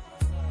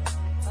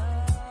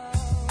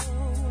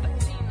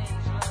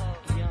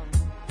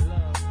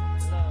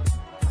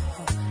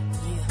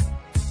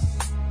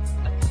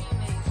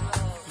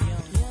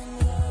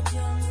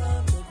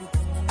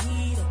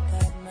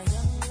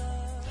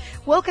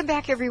 Welcome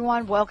back,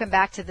 everyone. Welcome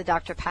back to the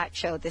Dr. Pat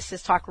Show. This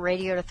is Talk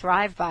Radio to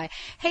Thrive By.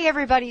 Hey,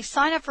 everybody,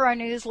 sign up for our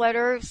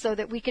newsletter so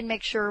that we can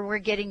make sure we're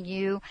getting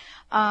you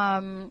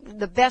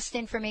the best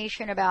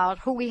information about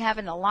who we have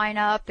in the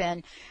lineup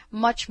and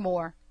much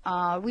more.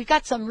 We've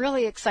got some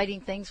really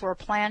exciting things we're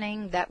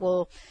planning that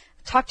we'll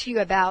talk to you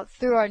about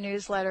through our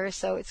newsletter,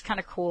 so it's kind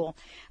of cool.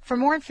 For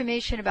more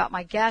information about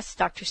my guest,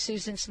 Dr.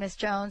 Susan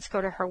Smith-Jones,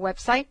 go to her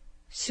website,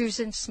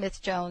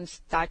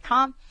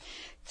 susansmithjones.com.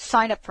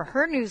 Sign up for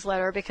her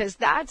newsletter, because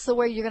that's the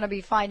way you're going to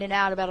be finding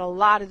out about a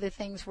lot of the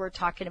things we're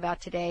talking about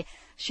today.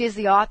 She is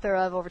the author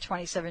of over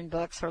 27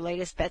 books. Her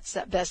latest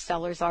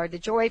bestsellers are The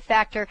Joy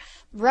Factor,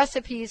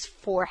 Recipes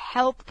for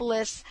Health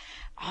Bliss,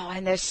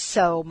 and there's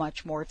so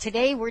much more.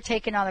 Today we're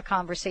taking on the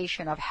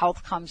conversation of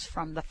health comes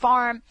from the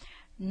farm,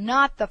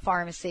 not the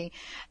pharmacy.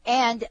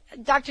 And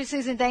Dr.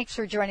 Susan, thanks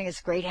for joining us.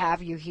 Great to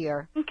have you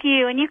here. Thank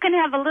you. And you can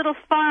have a little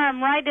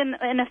farm right in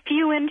a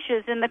few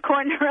inches in the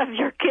corner of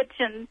your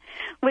kitchen,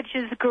 which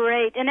is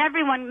great. And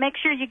everyone, make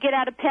sure you get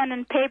out a pen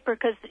and paper,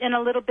 because in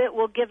a little bit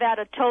we'll give out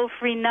a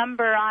toll-free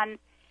number on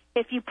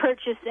if you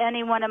purchase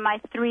any one of my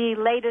 3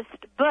 latest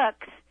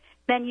books,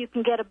 then you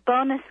can get a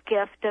bonus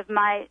gift of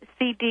my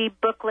CD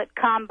booklet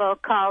combo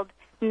called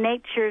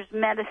Nature's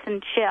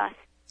Medicine Chest.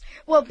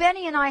 Well,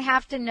 Benny and I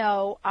have to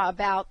know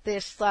about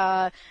this.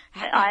 I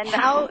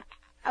know.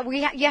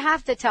 You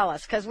have to tell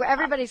us, because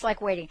everybody's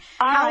like waiting.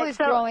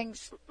 Growing?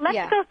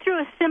 Let's go through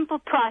a simple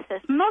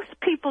process. Most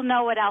people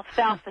know what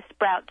alfalfa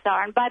sprouts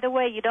are, and by the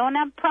way, you don't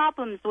have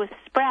problems with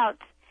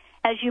sprouts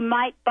as you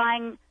might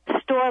buying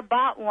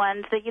store-bought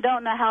ones that you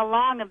don't know how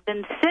long have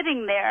been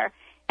sitting there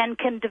and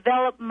can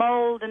develop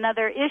mold and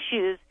other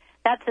issues.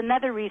 That's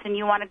another reason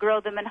you want to grow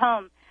them at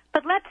home.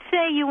 But let's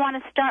say you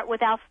want to start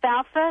with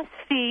alfalfa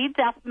seeds,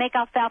 make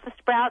alfalfa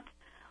sprouts,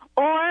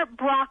 or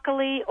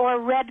broccoli or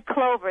red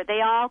clover.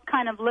 They all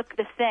kind of look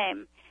the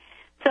same.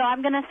 So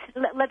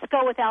let's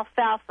go with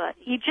alfalfa.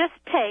 You just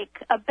take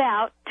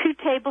about 2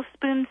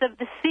 tablespoons of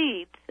the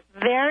seeds,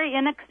 very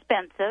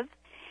inexpensive,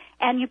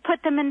 and you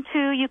put them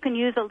into, you can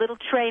use a little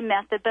tray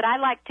method, but I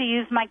like to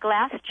use my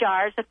glass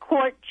jars, a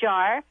quart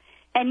jar,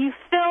 and you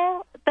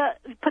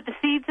put the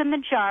seeds in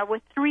the jar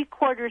with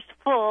 3/4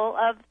 full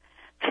of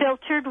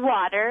filtered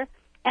water,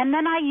 and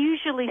then I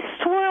usually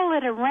swirl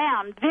it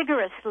around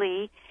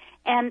vigorously,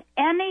 and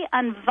any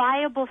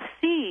unviable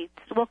seeds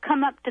will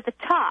come up to the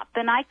top,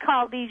 and I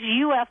call these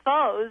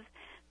UFOs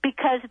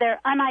because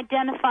they're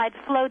unidentified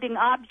floating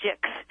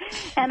objects,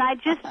 and I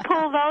just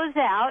pull those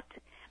out,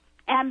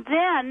 and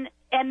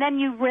then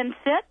you rinse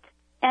it,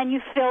 and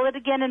you fill it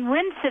again and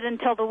rinse it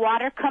until the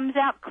water comes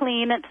out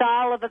clean. It's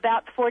all of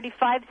about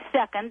 45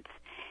 seconds,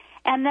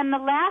 and then the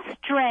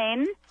last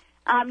drain,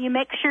 you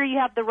make sure you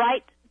have the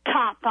right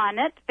top on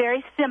it,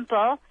 very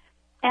simple,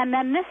 and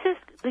then this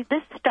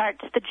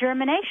starts the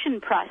germination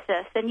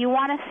process, and you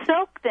want to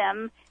soak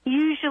them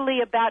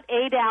usually about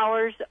 8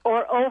 hours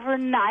or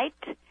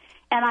overnight,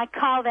 and I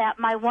call that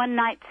my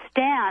one-night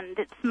stand.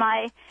 It's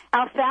my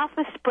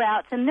alfalfa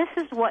sprouts, and this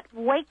is what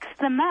wakes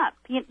them up,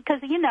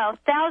 because,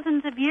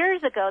 thousands of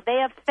years ago they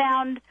have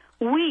found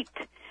wheat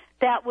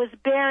that was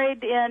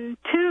buried in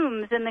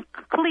tombs in the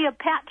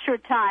Cleopatra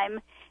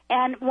time,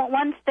 and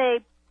once they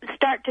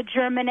start to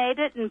germinate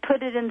it and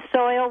put it in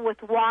soil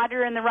with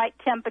water and the right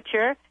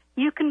temperature,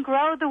 you can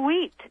grow the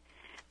wheat.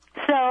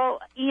 So,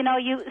 you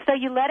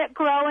let it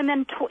grow, and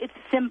then it's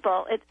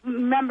simple.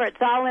 Remember,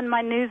 it's all in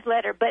my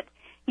newsletter, but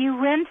you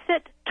rinse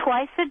it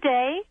twice a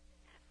day,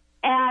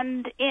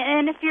 and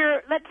if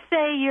let's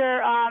say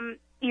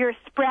you're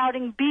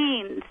sprouting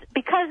beans,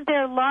 because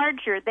they're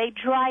larger, they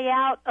dry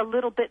out a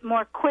little bit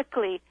more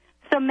quickly.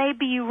 So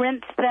maybe you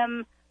rinse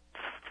them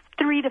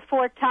 3 to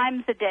 4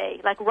 times a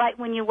day, like right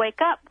when you wake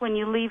up, when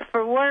you leave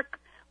for work,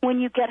 when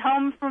you get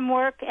home from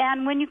work,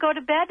 and when you go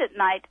to bed at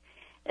night.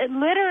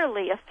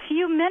 Literally a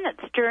few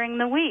minutes during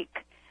the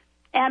week.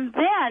 And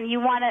then you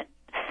want to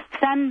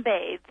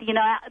sunbathe,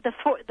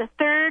 the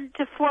 3rd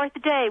to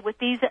 4th day with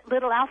these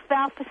little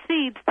alfalfa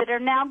seeds that are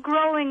now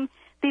growing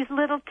these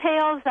little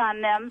tails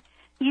on them.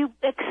 You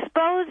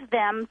expose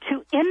them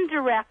to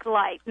indirect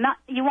light.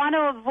 You want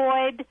to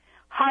avoid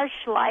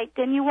harsh light,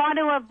 and you want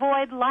to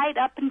avoid light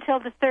up until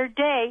the 3rd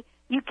day.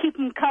 You keep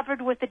them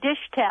covered with a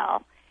dish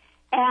towel.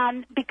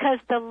 And because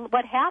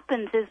what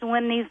happens is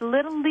when these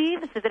little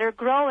leaves that are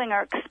growing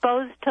are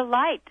exposed to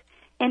light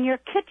in your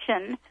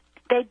kitchen,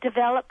 they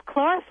develop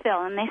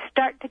chlorophyll and they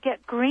start to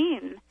get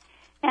green.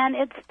 And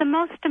it's the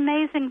most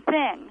amazing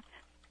thing.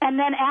 And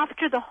then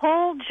after the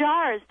whole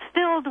jar is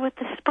filled with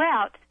the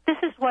sprouts, this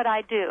is what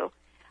I do.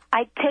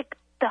 I take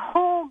the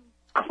whole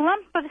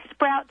clump of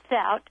sprouts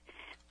out,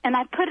 and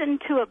I put it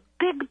into a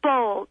big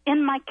bowl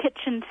in my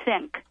kitchen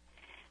sink.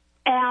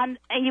 And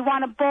you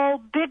want a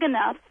bowl big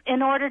enough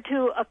in order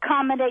to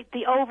accommodate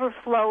the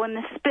overflow and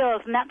the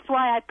spills, and that's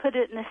why I put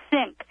it in the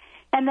sink.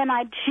 And then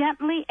I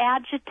gently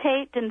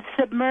agitate and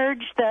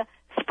submerge the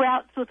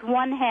sprouts with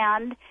one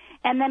hand,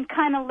 and then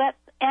kind of let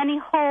any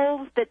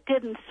holes that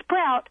didn't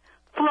sprout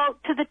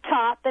float to the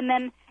top and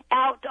then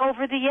out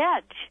over the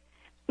edge.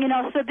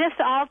 So this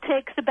all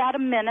takes about a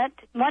minute.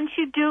 Once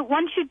you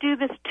do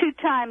this 2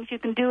 times, you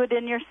can do it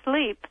in your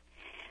sleep.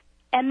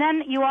 And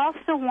then you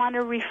also want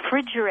to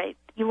refrigerate.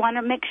 You want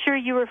to make sure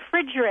you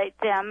refrigerate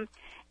them,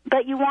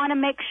 but you want to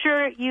make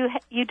sure you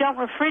don't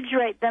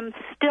refrigerate them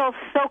still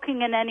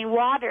soaking in any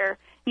water.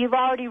 You've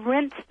already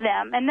rinsed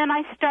them, and then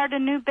I start a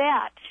new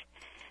batch.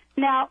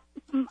 Now,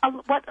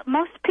 what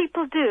most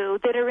people do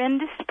that are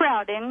into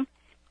sprouting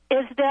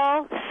is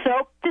they'll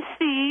soak the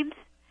seeds,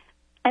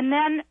 and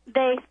then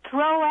they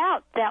throw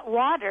out that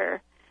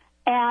water,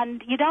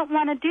 and you don't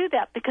want to do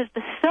that because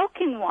the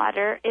soaking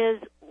water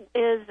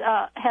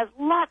has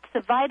lots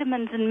of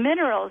vitamins and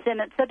minerals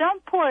in it, so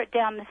don't pour it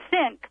down the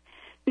sink.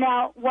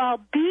 Now, while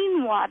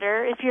bean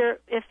water, if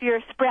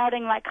you're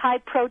sprouting like high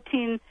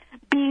protein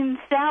bean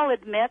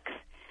salad mix,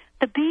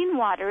 the bean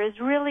water is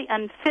really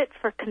unfit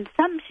for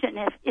consumption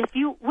if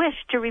you wish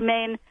to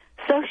remain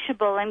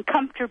sociable and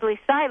comfortably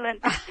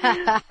silent. But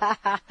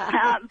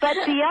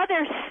the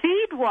other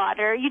seed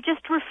water, you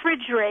just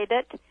refrigerate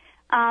it.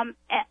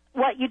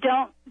 What you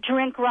don't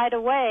drink right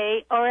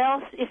away, or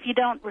else if you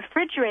don't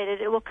refrigerate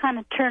it, it will kind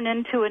of turn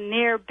into a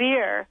near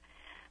beer.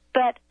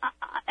 But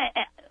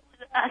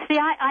see,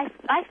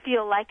 I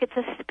feel like it's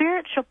a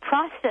spiritual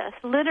process,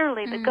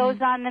 literally, that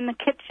goes on in the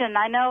kitchen.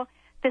 I know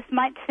this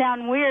might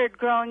sound weird,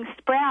 growing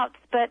sprouts,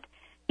 but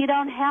you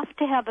don't have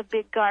to have a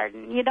big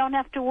garden. You don't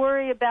have to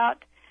worry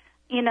about,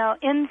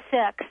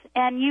 insects,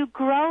 and you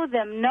grow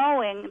them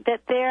knowing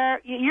that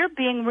you're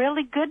being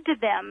really good to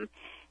them.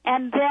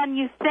 And then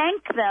you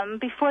thank them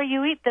before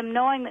you eat them,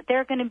 knowing that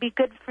they're going to be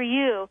good for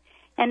you.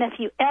 And if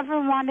you ever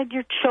wanted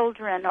your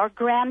children or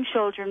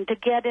grandchildren to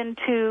get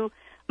into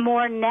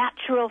more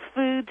natural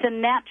foods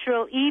and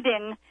natural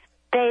eating,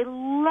 they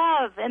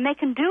love, and they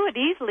can do it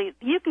easily.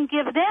 You can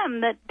give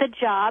them the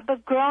job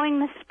of growing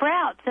the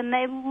sprouts, and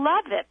they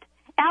love it,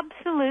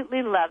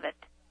 absolutely love it.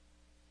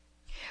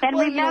 And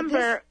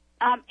remember,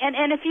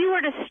 and if you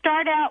were to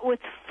start out with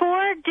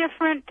 4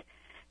 different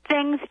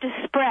things to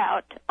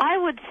sprout, I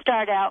would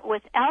start out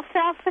with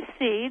alfalfa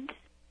seeds,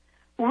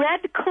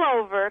 red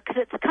clover,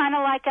 because it's kind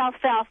of like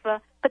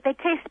alfalfa, but they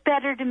taste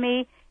better to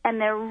me,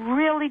 and they're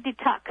really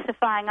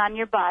detoxifying on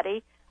your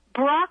body,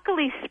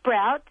 broccoli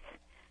sprouts,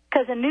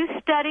 because a new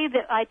study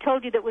that I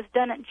told you that was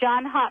done at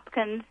Johns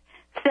Hopkins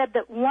said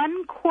that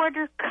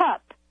 1/4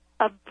 cup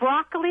of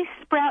broccoli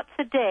sprouts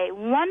a day,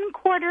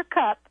 1/4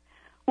 cup,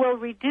 will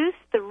reduce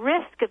the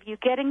risk of you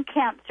getting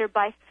cancer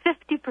by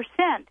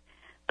 50%.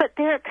 But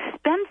they're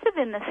expensive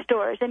in the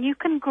stores, and you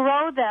can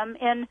grow them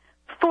in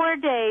 4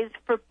 days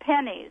for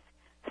pennies.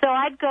 So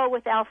I'd go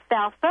with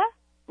alfalfa,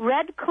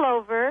 red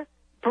clover,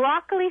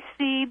 broccoli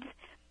seeds,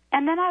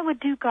 and then I would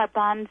do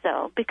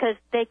garbanzo because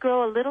they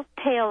grow a little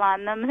tail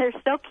on them. They're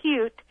so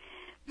cute.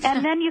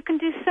 And then you can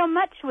do so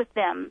much with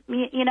them.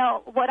 You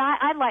know, what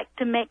I like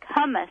to make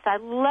hummus. I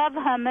love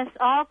hummus,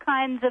 all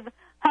kinds of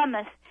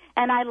hummus,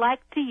 and I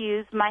like to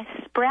use my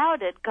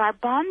sprouted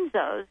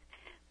garbanzos.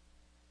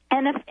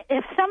 And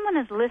if someone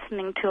is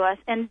listening to us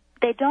and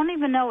they don't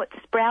even know what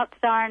sprouts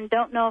are and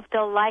don't know if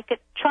they'll like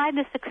it, try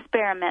this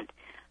experiment.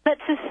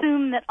 Let's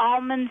assume that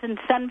almonds and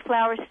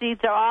sunflower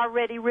seeds are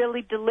already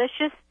really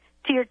delicious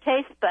to your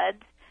taste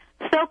buds.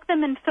 Soak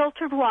them in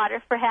filtered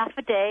water for half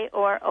a day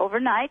or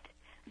overnight.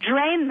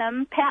 Drain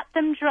them, pat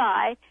them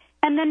dry,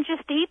 and then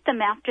just eat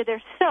them after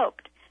they're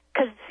soaked.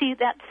 Because, see,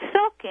 that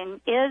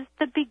soaking is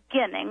the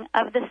beginning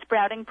of the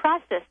sprouting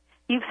process.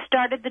 You've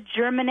started the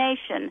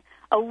germination,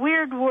 a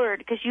weird word,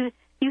 because you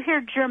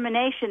hear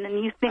germination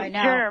and you think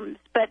germs,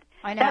 but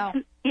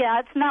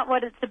it's not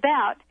what it's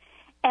about.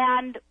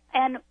 And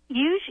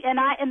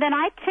then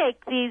I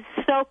take these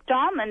soaked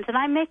almonds and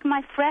I make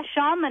my fresh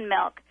almond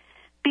milk,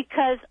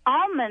 because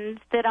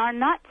almonds that are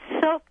not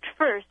soaked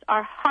first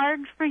are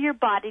hard for your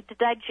body to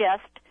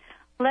digest,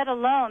 let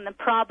alone the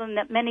problem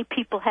that many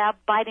people have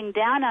biting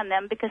down on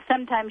them, because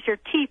sometimes your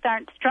teeth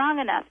aren't strong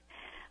enough.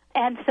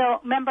 And so,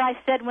 remember I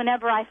said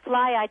whenever I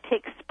fly, I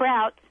take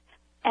sprouts,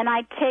 and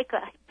I take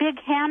a big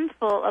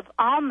handful of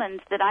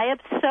almonds that I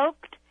have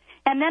soaked,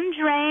 and then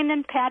drain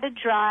and pat it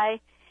dry,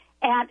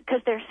 and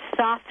because they're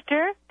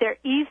softer, they're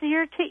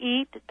easier to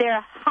eat,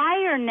 they're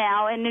higher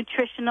now in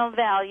nutritional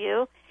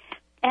value,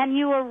 and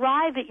you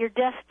arrive at your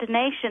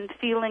destination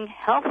feeling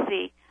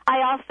healthy.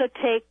 I also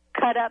take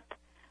cut up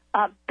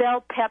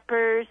bell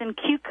peppers and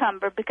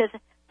cucumber, because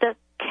the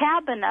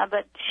cabin of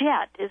a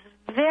jet is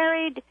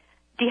very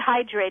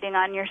dehydrating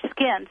on your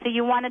skin, so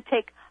you want to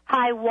take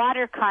high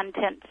water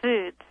content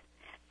foods.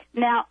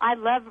 Now, I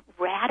love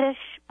radish.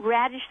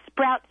 Radish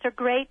sprouts are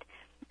great,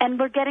 and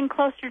we're getting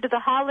closer to the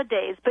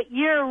holidays, but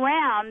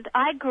year-round,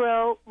 I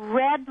grow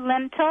red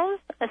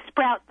lentils,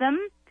 sprout them,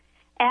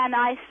 and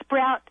I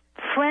sprout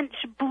French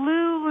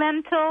blue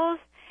lentils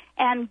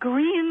and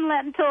green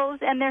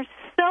lentils, and they're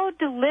so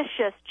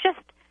delicious, just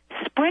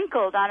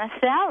sprinkled on a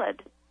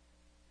salad.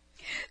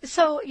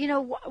 So,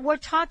 we're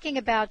talking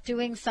about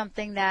doing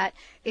something that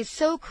is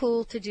so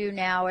cool to do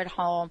now at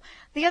home.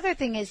 The other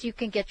thing is you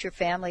can get your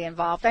family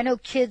involved. I know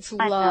kids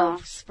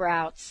love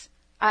sprouts.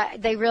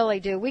 They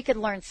really do. We could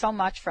learn so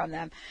much from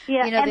them.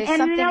 Yeah, there's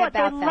something about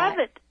that. Love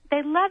it.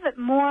 They love it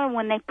more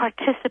when they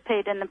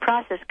participate in the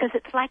process, because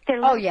it's like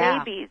they're little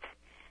babies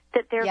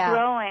that they're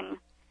growing.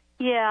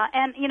 Yeah,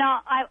 and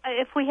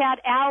if we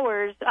had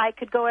hours, I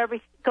could go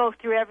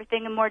through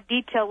everything in more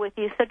detail with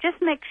you. So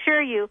just make sure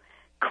you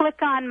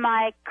click on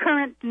my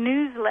current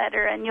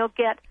newsletter, and you'll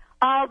get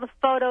all the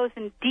photos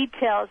and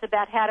details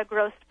about how to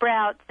grow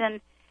sprouts.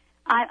 And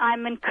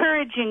I'm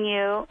encouraging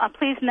you.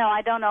 Please know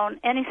I don't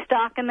own any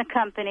stock in the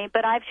company,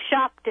 but I've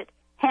shopped at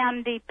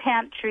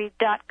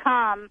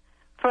handypantry.com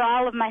for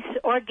all of my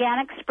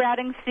organic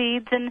sprouting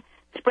seeds and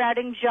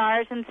sprouting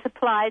jars and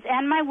supplies,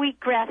 and my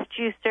wheatgrass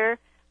juicer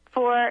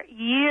for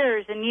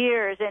years and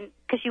years, and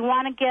because you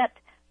want to get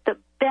the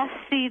best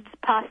seeds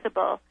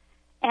possible.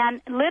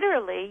 And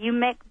literally, you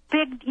make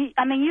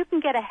you can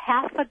get a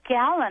half a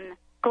gallon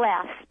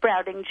glass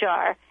sprouting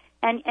jar,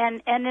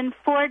 and in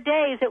 4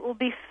 days it will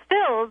be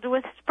filled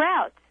with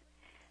sprouts.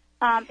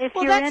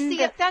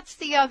 That's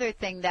the other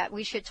thing that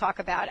we should talk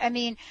about. I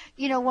mean,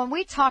 when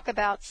we talk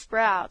about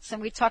sprouts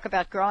and we talk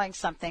about growing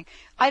something,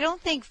 I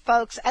don't think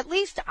folks, at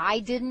least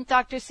I didn't,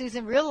 Dr.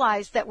 Susan,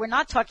 realize that we're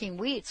not talking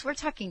weeks, we're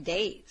talking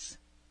days.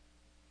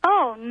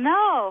 Oh,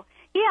 no.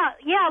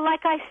 Yeah,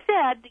 like I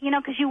said,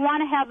 because you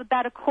want to have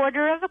about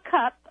 1/4 of a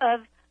cup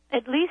of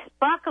at least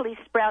broccoli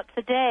sprouts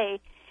a day,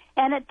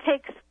 and it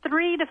takes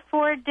 3 to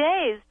 4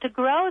 days to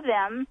grow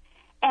them,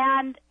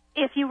 and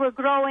if you were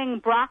growing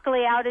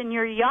broccoli out in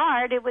your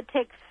yard, it would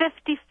take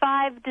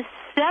 55 to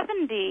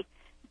 70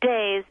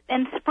 days.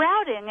 And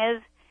sprouting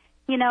is,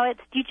 you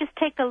just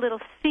take a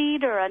little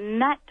seed or a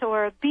nut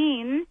or a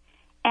bean,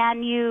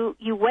 and you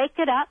wake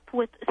it up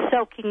with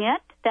soaking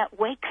it. That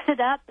wakes it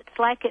up. It's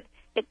like it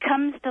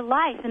comes to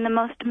life in the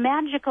most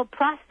magical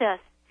process.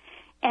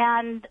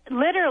 And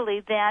literally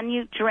then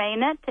you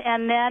drain it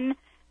and then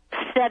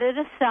set it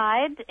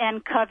aside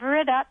and cover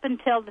it up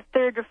until the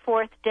 3rd or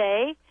 4th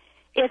day.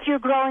 If you're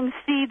growing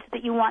seeds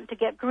that you want to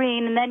get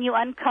green, and then you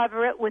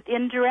uncover it with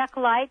indirect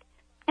light,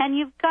 and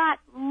you've got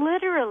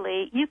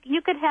literally,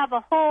 you could have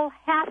a whole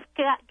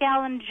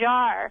half-gallon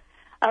jar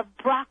of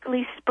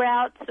broccoli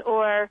sprouts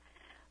or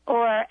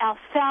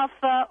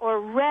alfalfa or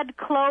red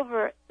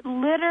clover,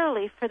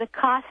 literally for the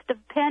cost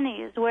of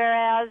pennies,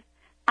 whereas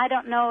I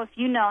don't know if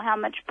you know how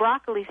much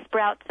broccoli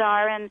sprouts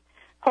are in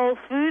Whole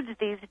Foods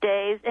these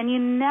days, and you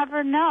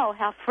never know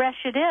how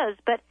fresh it is,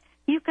 but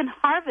you can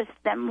harvest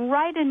them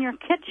right in your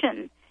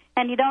kitchen,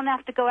 and you don't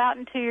have to go out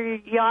into your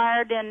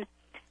yard, and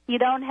you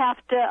don't have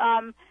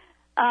to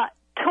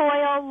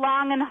toil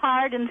long and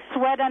hard and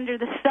sweat under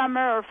the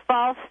summer or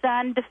fall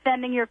sun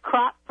defending your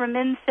crop from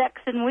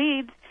insects and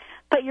weeds,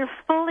 but you're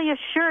fully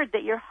assured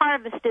that your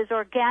harvest is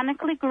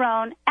organically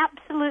grown,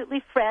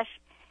 absolutely fresh,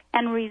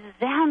 and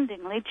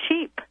resoundingly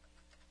cheap.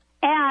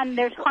 And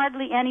there's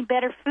hardly any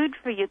better food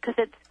for you because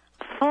it's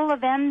full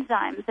of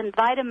enzymes and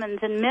vitamins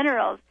and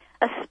minerals,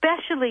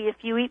 especially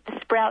if you eat the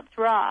sprouts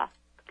raw.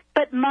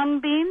 But mung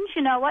beans,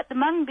 you know what? The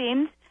mung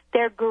beans,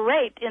 they're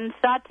great in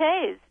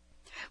sautés.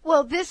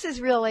 Well, this is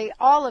really,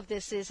 all of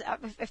this is,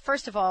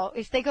 first of all,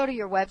 if they go to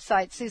your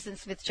website,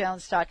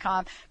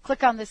 susansmithjones.com,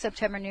 click on the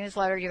September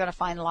newsletter, you're going to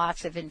find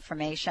lots of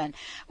information.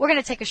 We're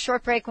going to take a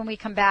short break. When we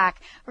come back,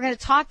 we're going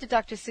to talk to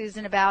Dr.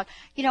 Susan about,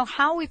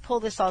 how we pull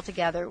this all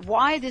together,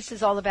 why this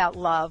is all about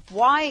love,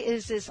 why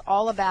is this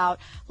all about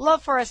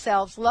love for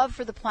ourselves, love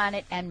for the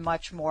planet, and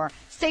much more.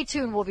 Stay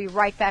tuned. We'll be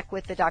right back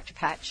with the Dr.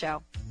 Pat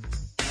Show.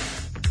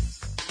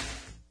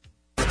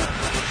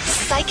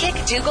 Psychic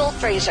Dougal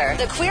Fraser,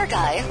 the queer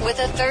guy with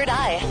a third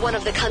eye, one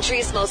of the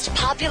country's most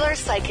popular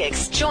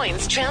psychics,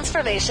 joins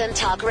Transformation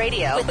Talk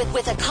Radio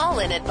with a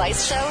call-in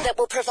advice show that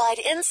will provide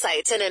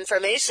insights and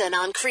information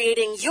on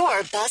creating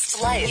your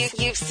best life.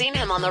 You've seen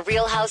him on The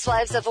Real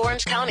Housewives of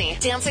Orange County,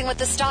 Dancing with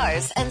the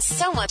Stars, and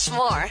so much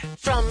more.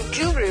 From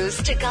gurus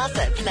to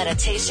gossip,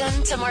 meditation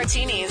to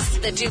martinis,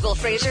 the Dougal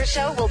Fraser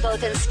Show will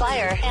both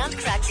inspire and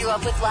crack you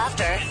up with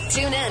laughter.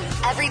 Tune in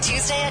every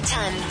Tuesday at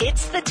 10.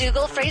 It's the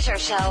Dougal Fraser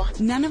Show.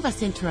 None of us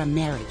enter a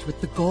marriage with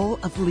the goal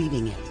of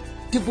leaving it.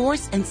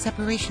 Divorce and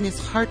separation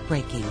is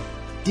heartbreaking.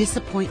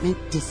 Disappointment,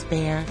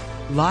 despair,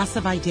 loss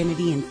of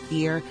identity, and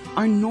fear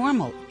are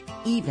normal,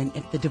 even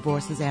if the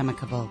divorce is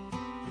amicable.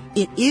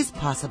 It is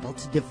possible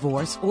to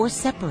divorce or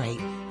separate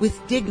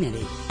with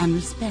dignity and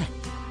respect.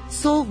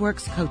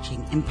 SoulWorks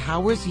Coaching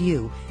empowers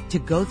you to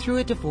go through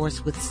a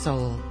divorce with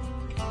soul.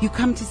 You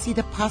come to see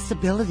the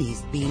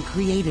possibilities being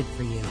created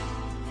for you.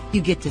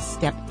 You get to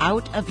step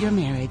out of your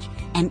marriage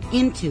and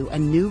into a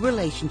new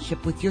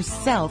relationship with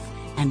yourself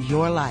and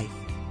your life.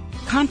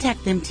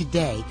 Contact them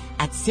today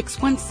at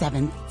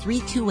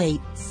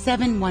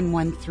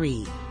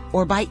 617-328-7113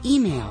 or by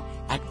email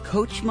at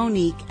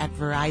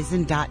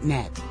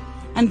coachmonique@verizon.net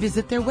and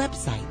visit their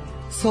website,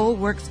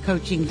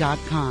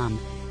 soulworkscoaching.com.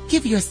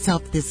 Give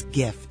yourself this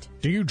gift.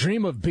 Do you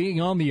dream of being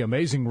on The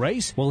Amazing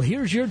Race? Well,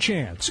 here's your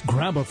chance.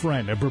 Grab a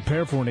friend and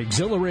prepare for an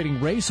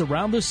exhilarating race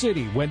around the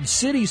city when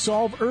City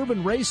Solve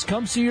Urban Race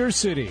comes to your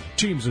city.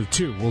 Teams of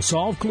 2 will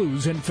solve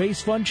clues and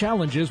face fun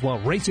challenges while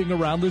racing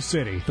around the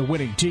city. The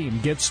winning team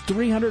gets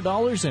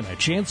 $300 and a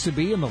chance to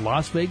be in the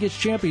Las Vegas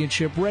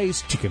Championship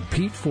race to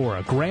compete for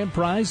a grand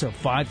prize of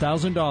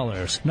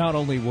 $5,000. Not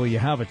only will you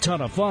have a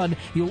ton of fun,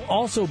 you'll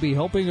also be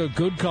helping a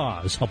good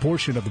cause. A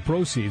portion of the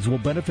proceeds will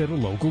benefit a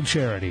local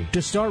charity.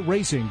 To start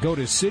racing, go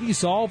to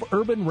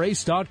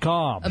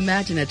CitySolveUrbanRace.com.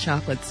 Imagine a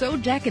chocolate so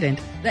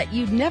decadent that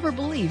you'd never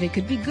believe it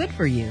could be good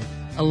for you.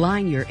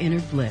 Align your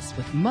inner bliss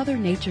with Mother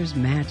Nature's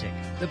magic.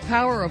 The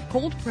power of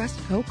cold-pressed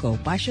cocoa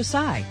by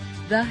Shosai,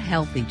 the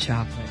healthy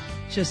chocolate.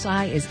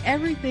 Shosai is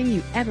everything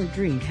you ever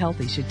dreamed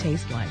healthy should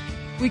taste like.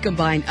 We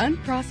combine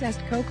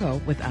unprocessed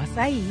cocoa with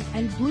acai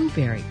and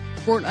blueberry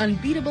for an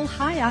unbeatable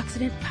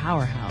high-oxidant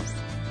powerhouse.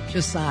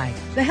 Shosai,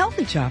 the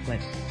healthy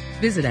chocolate.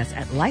 Visit us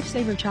at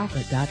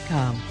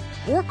lifesaverchocolate.com.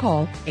 or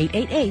call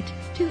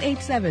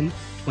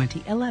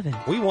 888-287-2011.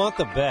 We want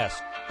the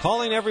best.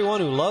 Calling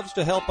everyone who loves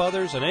to help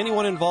others and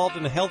anyone involved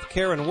in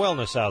healthcare and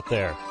wellness out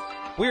there.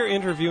 We're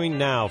interviewing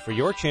now for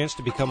your chance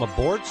to become a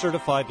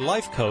board-certified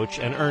life coach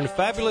and earn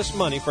fabulous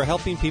money for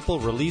helping people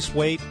release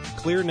weight,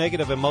 clear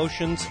negative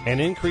emotions,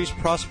 and increase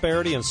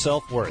prosperity and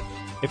self-worth.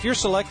 If you're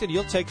selected,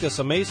 you'll take this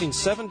amazing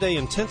 7-day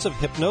intensive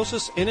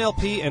hypnosis,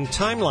 NLP, and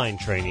timeline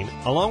training,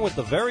 along with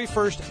the very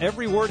first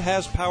Every Word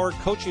Has Power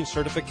coaching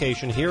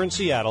certification here in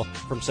Seattle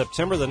from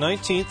September the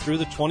 19th through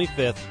the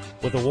 25th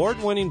with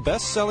award-winning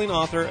best-selling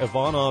author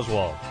Yvonne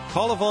Oswald.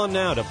 Call Yvonne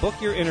now to book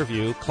your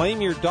interview, claim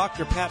your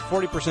Dr. Pat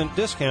 40%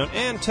 discount,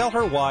 and tell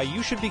her why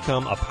you should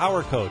become a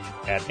power coach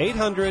at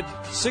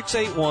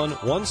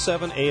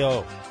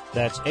 800-681-1780.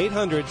 That's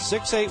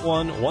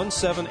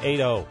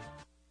 800-681-1780.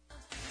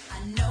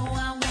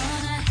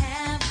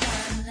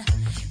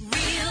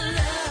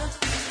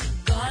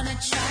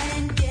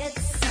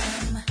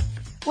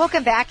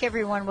 Welcome back,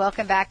 everyone.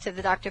 Welcome back to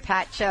the Dr.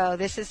 Pat Show.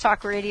 This is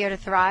Talk Radio to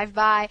Thrive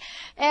By.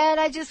 And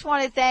I just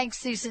want to thank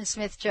Susan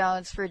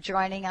Smith-Jones for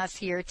joining us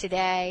here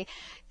today.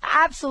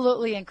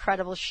 Absolutely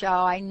incredible show.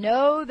 I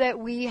know that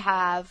we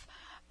have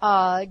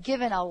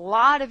given a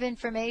lot of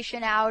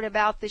information out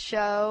about the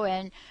show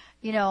and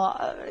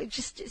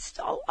just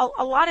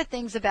a lot of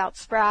things about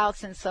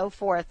sprouts and so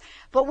forth.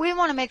 But we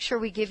want to make sure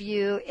we give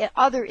you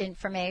other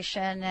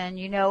information and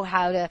you know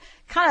how to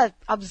kind of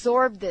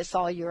absorb this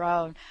all your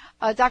own.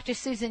 Dr.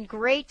 Susan,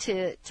 great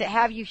to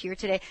have you here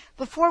today.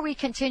 Before we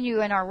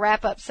continue in our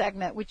wrap-up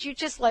segment, would you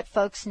just let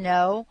folks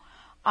know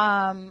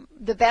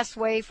the best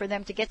way for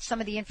them to get some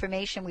of the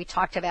information we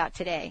talked about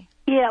today?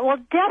 Yeah, well,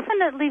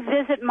 definitely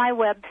visit my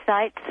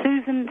website,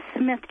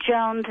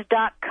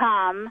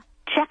 susansmithjones.com.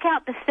 Check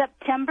out the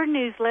September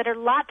newsletter,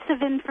 lots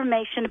of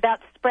information about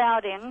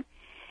sprouting.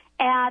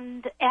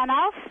 And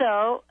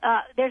also,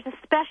 there's a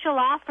special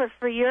offer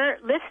for your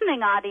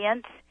listening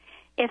audience.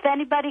 If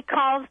anybody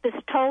calls this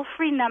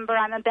toll-free number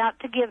I'm about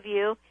to give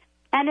you,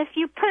 and if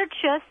you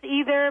purchase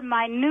either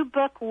my new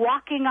book,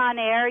 Walking on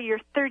Air, your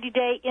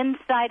 30-day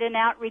Inside and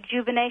Out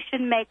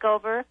Rejuvenation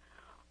Makeover,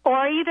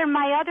 or either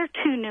my other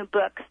two new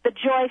books, The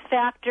Joy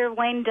Factor,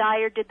 Wayne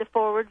Dyer did the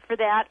foreword for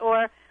that,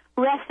 or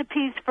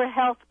Recipes for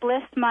Health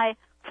Bliss, my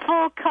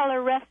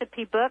full-color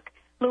recipe book.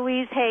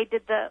 Louise Hay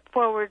did the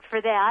foreword for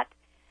that.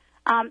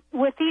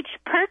 With each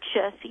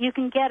purchase, you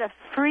can get a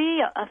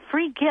free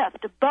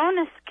gift, a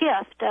bonus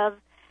gift of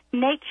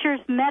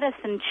Nature's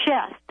Medicine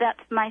Chest.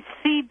 That's my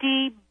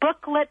CD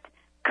booklet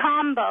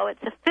combo.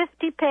 It's a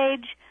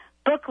 50-page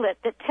booklet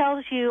that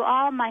tells you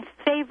all my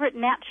favorite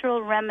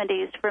natural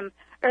remedies, from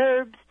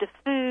herbs to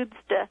foods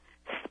to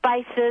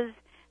spices,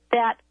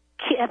 that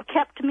have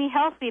kept me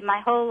healthy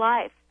my whole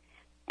life.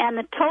 And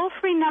the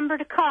toll-free number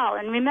to call,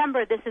 and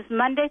remember, this is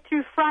Monday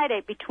through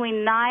Friday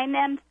between 9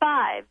 and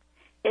 5.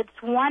 It's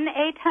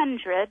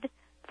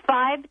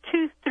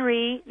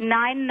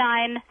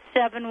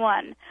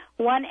 1-800-523-9971.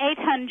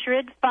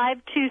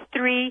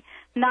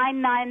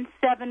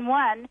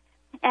 1-800-523-9971.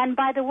 And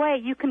by the way,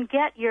 you can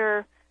get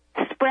your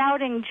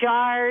sprouting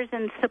jars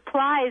and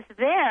supplies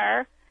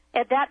there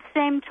at that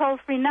same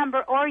toll-free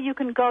number, or you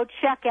can go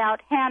check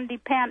out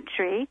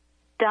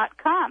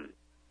handypantry.com.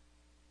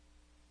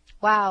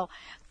 Wow.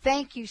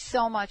 Thank you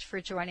so much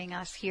for joining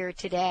us here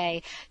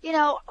today.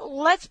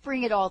 Let's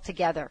bring it all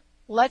together.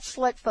 Let's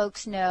let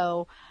folks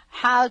know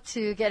how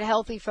to get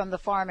healthy from the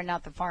farm and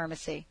not the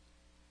pharmacy.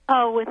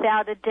 Oh,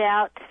 without a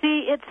doubt.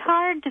 See, it's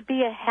hard to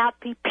be a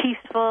happy,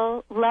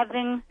 peaceful,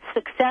 loving,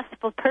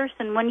 successful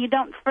person when you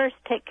don't first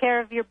take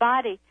care of your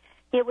body.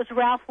 It was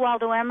Ralph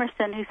Waldo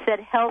Emerson who said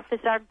health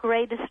is our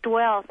greatest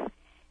wealth.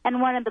 And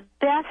one of the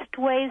best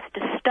ways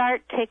to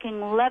start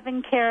taking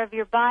loving care of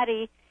your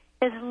body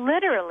is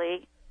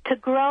literally to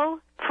grow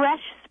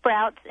fresh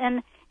sprouts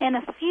in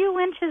a few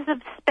inches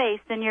of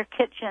space in your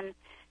kitchen.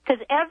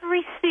 Because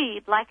every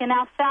seed, like an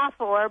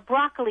alfalfa or a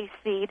broccoli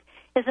seed,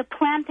 is a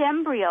plant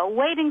embryo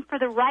waiting for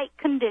the right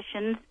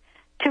conditions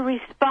to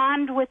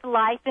respond with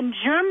life and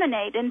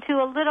germinate into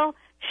a little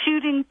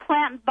shooting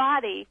plant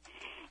body.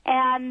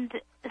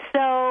 And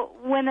so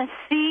when a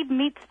seed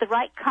meets the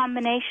right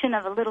combination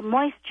of a little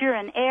moisture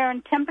and air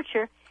and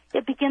temperature,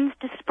 it begins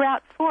to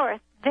sprout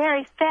forth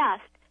very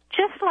fast.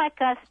 Just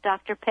like us,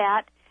 Dr.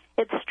 Pat,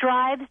 it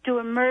strives to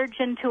emerge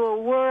into a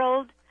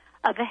world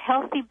of a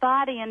healthy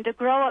body and to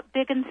grow up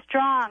big and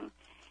strong.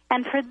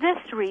 And for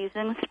this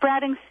reason,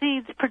 sprouting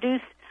seeds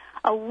produce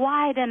a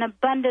wide and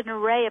abundant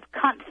array of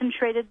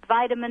concentrated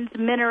vitamins,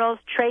 minerals,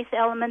 trace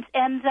elements,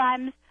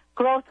 enzymes,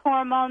 growth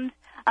hormones,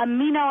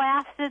 amino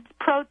acids,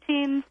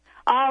 proteins,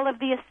 all of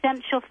the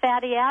essential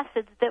fatty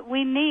acids that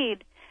we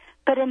need.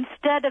 But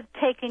instead of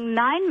taking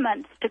 9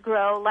 months to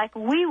grow like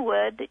we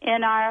would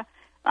in our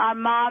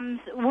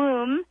mom's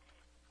womb,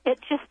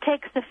 it just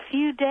takes a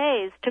few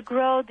days to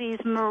grow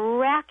these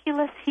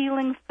miraculous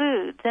healing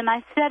foods. And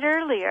I said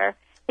earlier,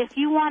 if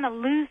you want to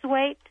lose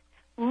weight,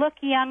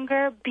 look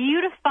younger,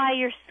 beautify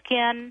your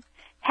skin,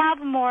 have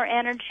more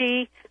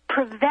energy,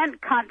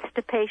 prevent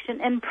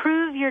constipation,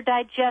 improve your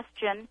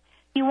digestion,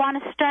 you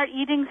want to start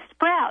eating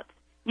sprouts.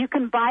 You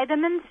can buy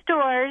them in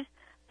stores,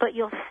 but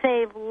you'll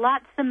save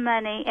lots of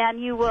money and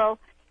you will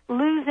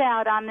lose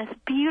out on this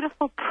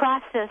beautiful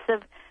process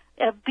of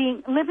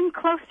living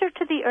closer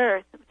to the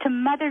earth, to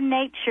Mother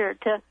Nature,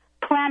 to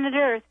planet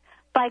Earth,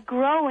 by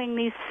growing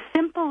these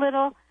simple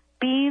little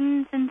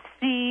beans and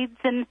seeds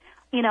and,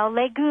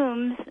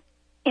 legumes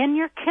in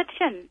your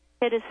kitchen.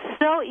 It is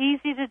so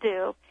easy to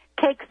do.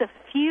 Takes a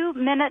few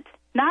minutes,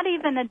 not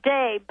even a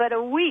day, but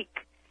a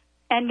week,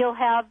 and you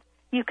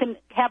can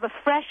have a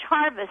fresh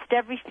harvest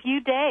every few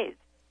days.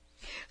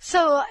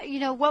 So,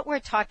 what we're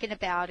talking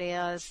about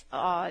is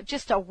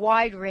just a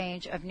wide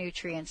range of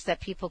nutrients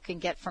that people can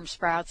get from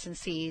sprouts and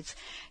seeds.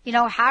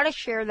 How to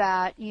share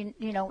that, in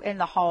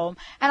the home.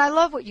 And I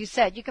love what you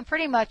said. You can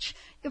pretty much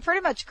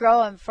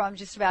grow them from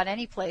just about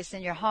any place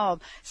in your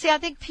home. See, I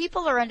think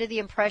people are under the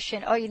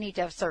impression, you need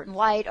to have certain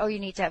light, you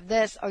need to have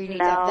this, you need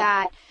to have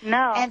that.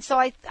 No. And so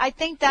I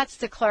think that's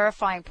the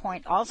clarifying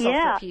point also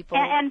for people.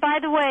 And by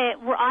the way,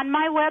 we're on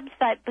my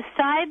website,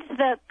 besides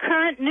the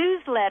current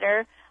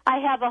newsletter, I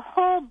have a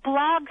whole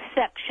blog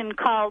section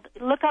called,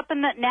 look up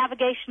in the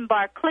navigation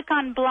bar, click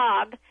on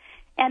blog,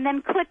 and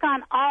then click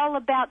on all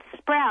about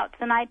sprouts,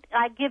 and I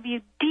give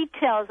you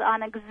details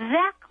on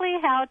exactly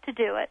how to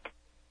do it.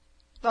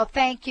 Well,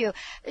 thank you.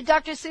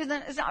 Dr.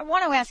 Susan, I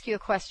want to ask you a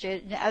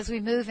question as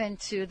we move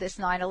into this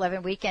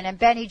 9/11 weekend. And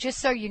Benny, just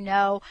so you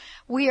know,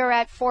 we are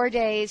at 4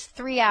 days,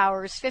 3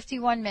 hours,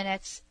 51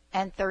 minutes,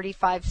 and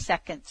 35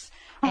 seconds,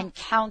 and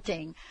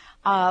counting.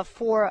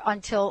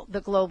 Until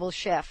the global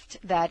shift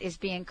that is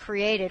being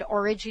created,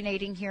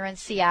 originating here in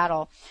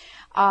Seattle,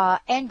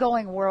 and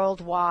going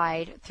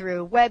worldwide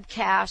through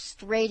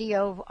webcasts,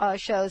 radio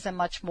shows, and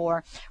much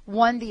more.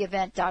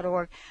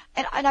 OneTheEvent.org.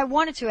 And I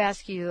wanted to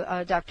ask you,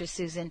 Dr.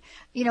 Susan,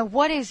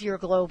 what is your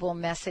global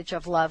message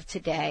of love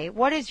today?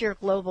 What is your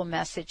global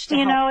message to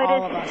help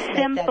all of us make that shift? It is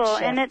simple,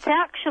 and it's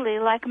actually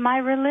like my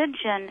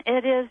religion.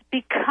 It is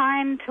be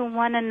kind to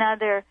one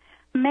another.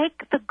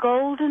 Make the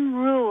golden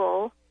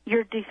rule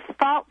your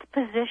default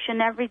position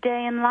every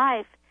day in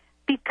life.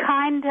 Be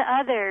kind to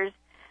others,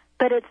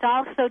 but it's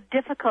also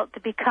difficult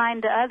to be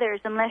kind to others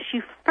unless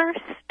you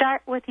first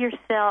start with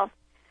yourself.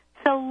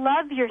 So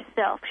love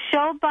yourself.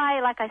 Show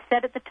by, like I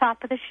said at the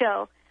top of the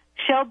show,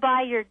 show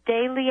by your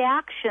daily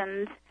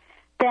actions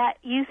that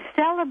you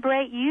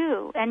celebrate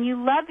you and you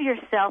love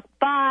yourself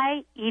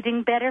by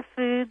eating better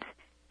foods,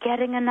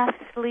 getting enough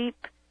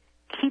sleep,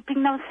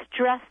 keeping those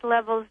stress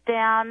levels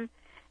down,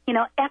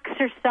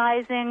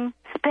 exercising,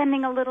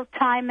 spending a little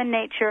time in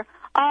nature,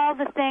 all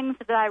the things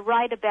that I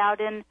write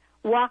about in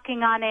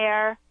Walking on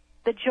Air,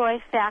 The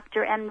Joy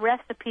Factor, and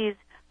Recipes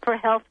for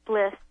Health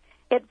Bliss.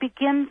 It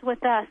begins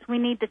with us. We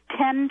need to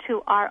tend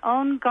to our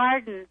own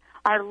garden,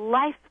 our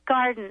life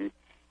garden,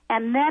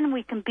 and then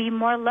we can be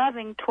more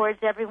loving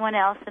towards everyone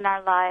else in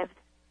our lives.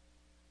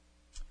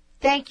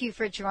 Thank you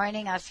for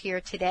joining us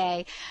here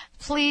today.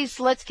 Please,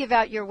 let's give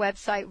out your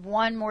website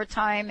one more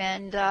time,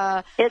 and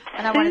I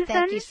want to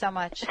thank you so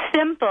much.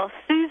 Simple,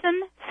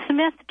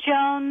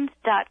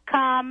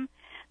 SusanSmithJones.com.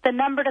 The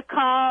number to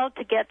call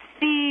to get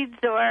seeds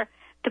or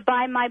to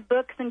buy my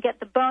books and get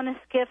the bonus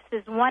gifts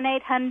is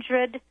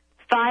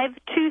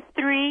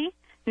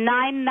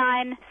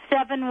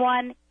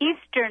 1-800-523-9971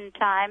 Eastern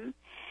Time.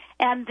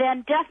 And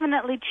then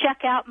definitely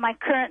check out my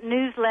current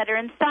newsletter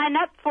and sign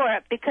up for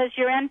it, because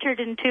you're entered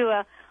into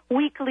a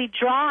weekly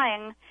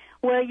drawing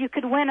where you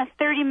could win a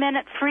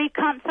 30-minute free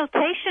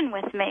consultation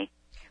with me.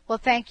 Well,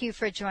 thank you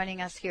for joining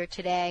us here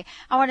today.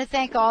 I want to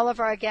thank all of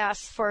our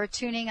guests for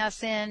tuning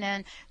us in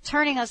and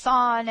turning us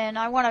on. And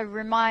I want to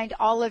remind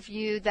all of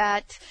you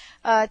that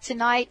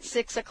tonight,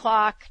 6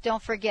 o'clock,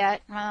 don't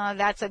forget,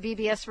 that's a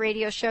BBS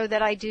radio show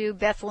that I do.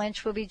 Beth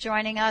Lynch will be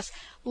joining us.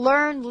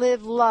 Learn,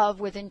 Live, Love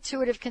with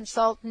intuitive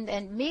consultant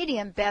and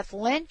medium Beth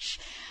Lynch.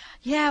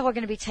 Yeah, we're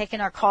going to be taking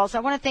our calls.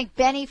 I want to thank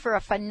Benny for a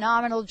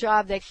phenomenal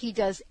job that he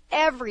does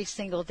every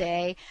single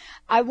day.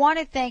 I want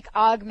to thank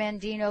Og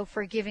Mandino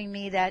for giving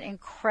me that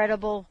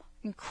incredible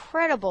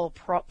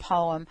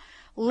poem,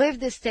 Live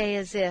This Day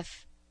As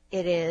If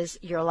It Is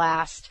Your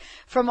Last.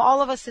 From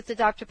all of us at the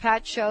Dr.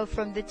 Pat Show,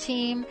 from the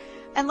team,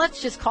 and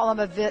let's just call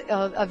them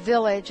a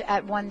village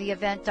at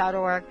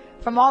OneTheEvent.org,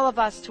 from all of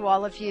us to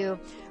all of you,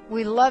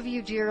 we love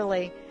you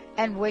dearly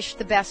and wish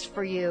the best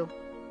for you.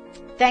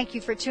 Thank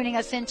you for tuning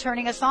us in,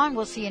 turning us on.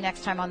 We'll see you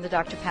next time on the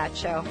Dr. Pat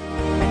Show.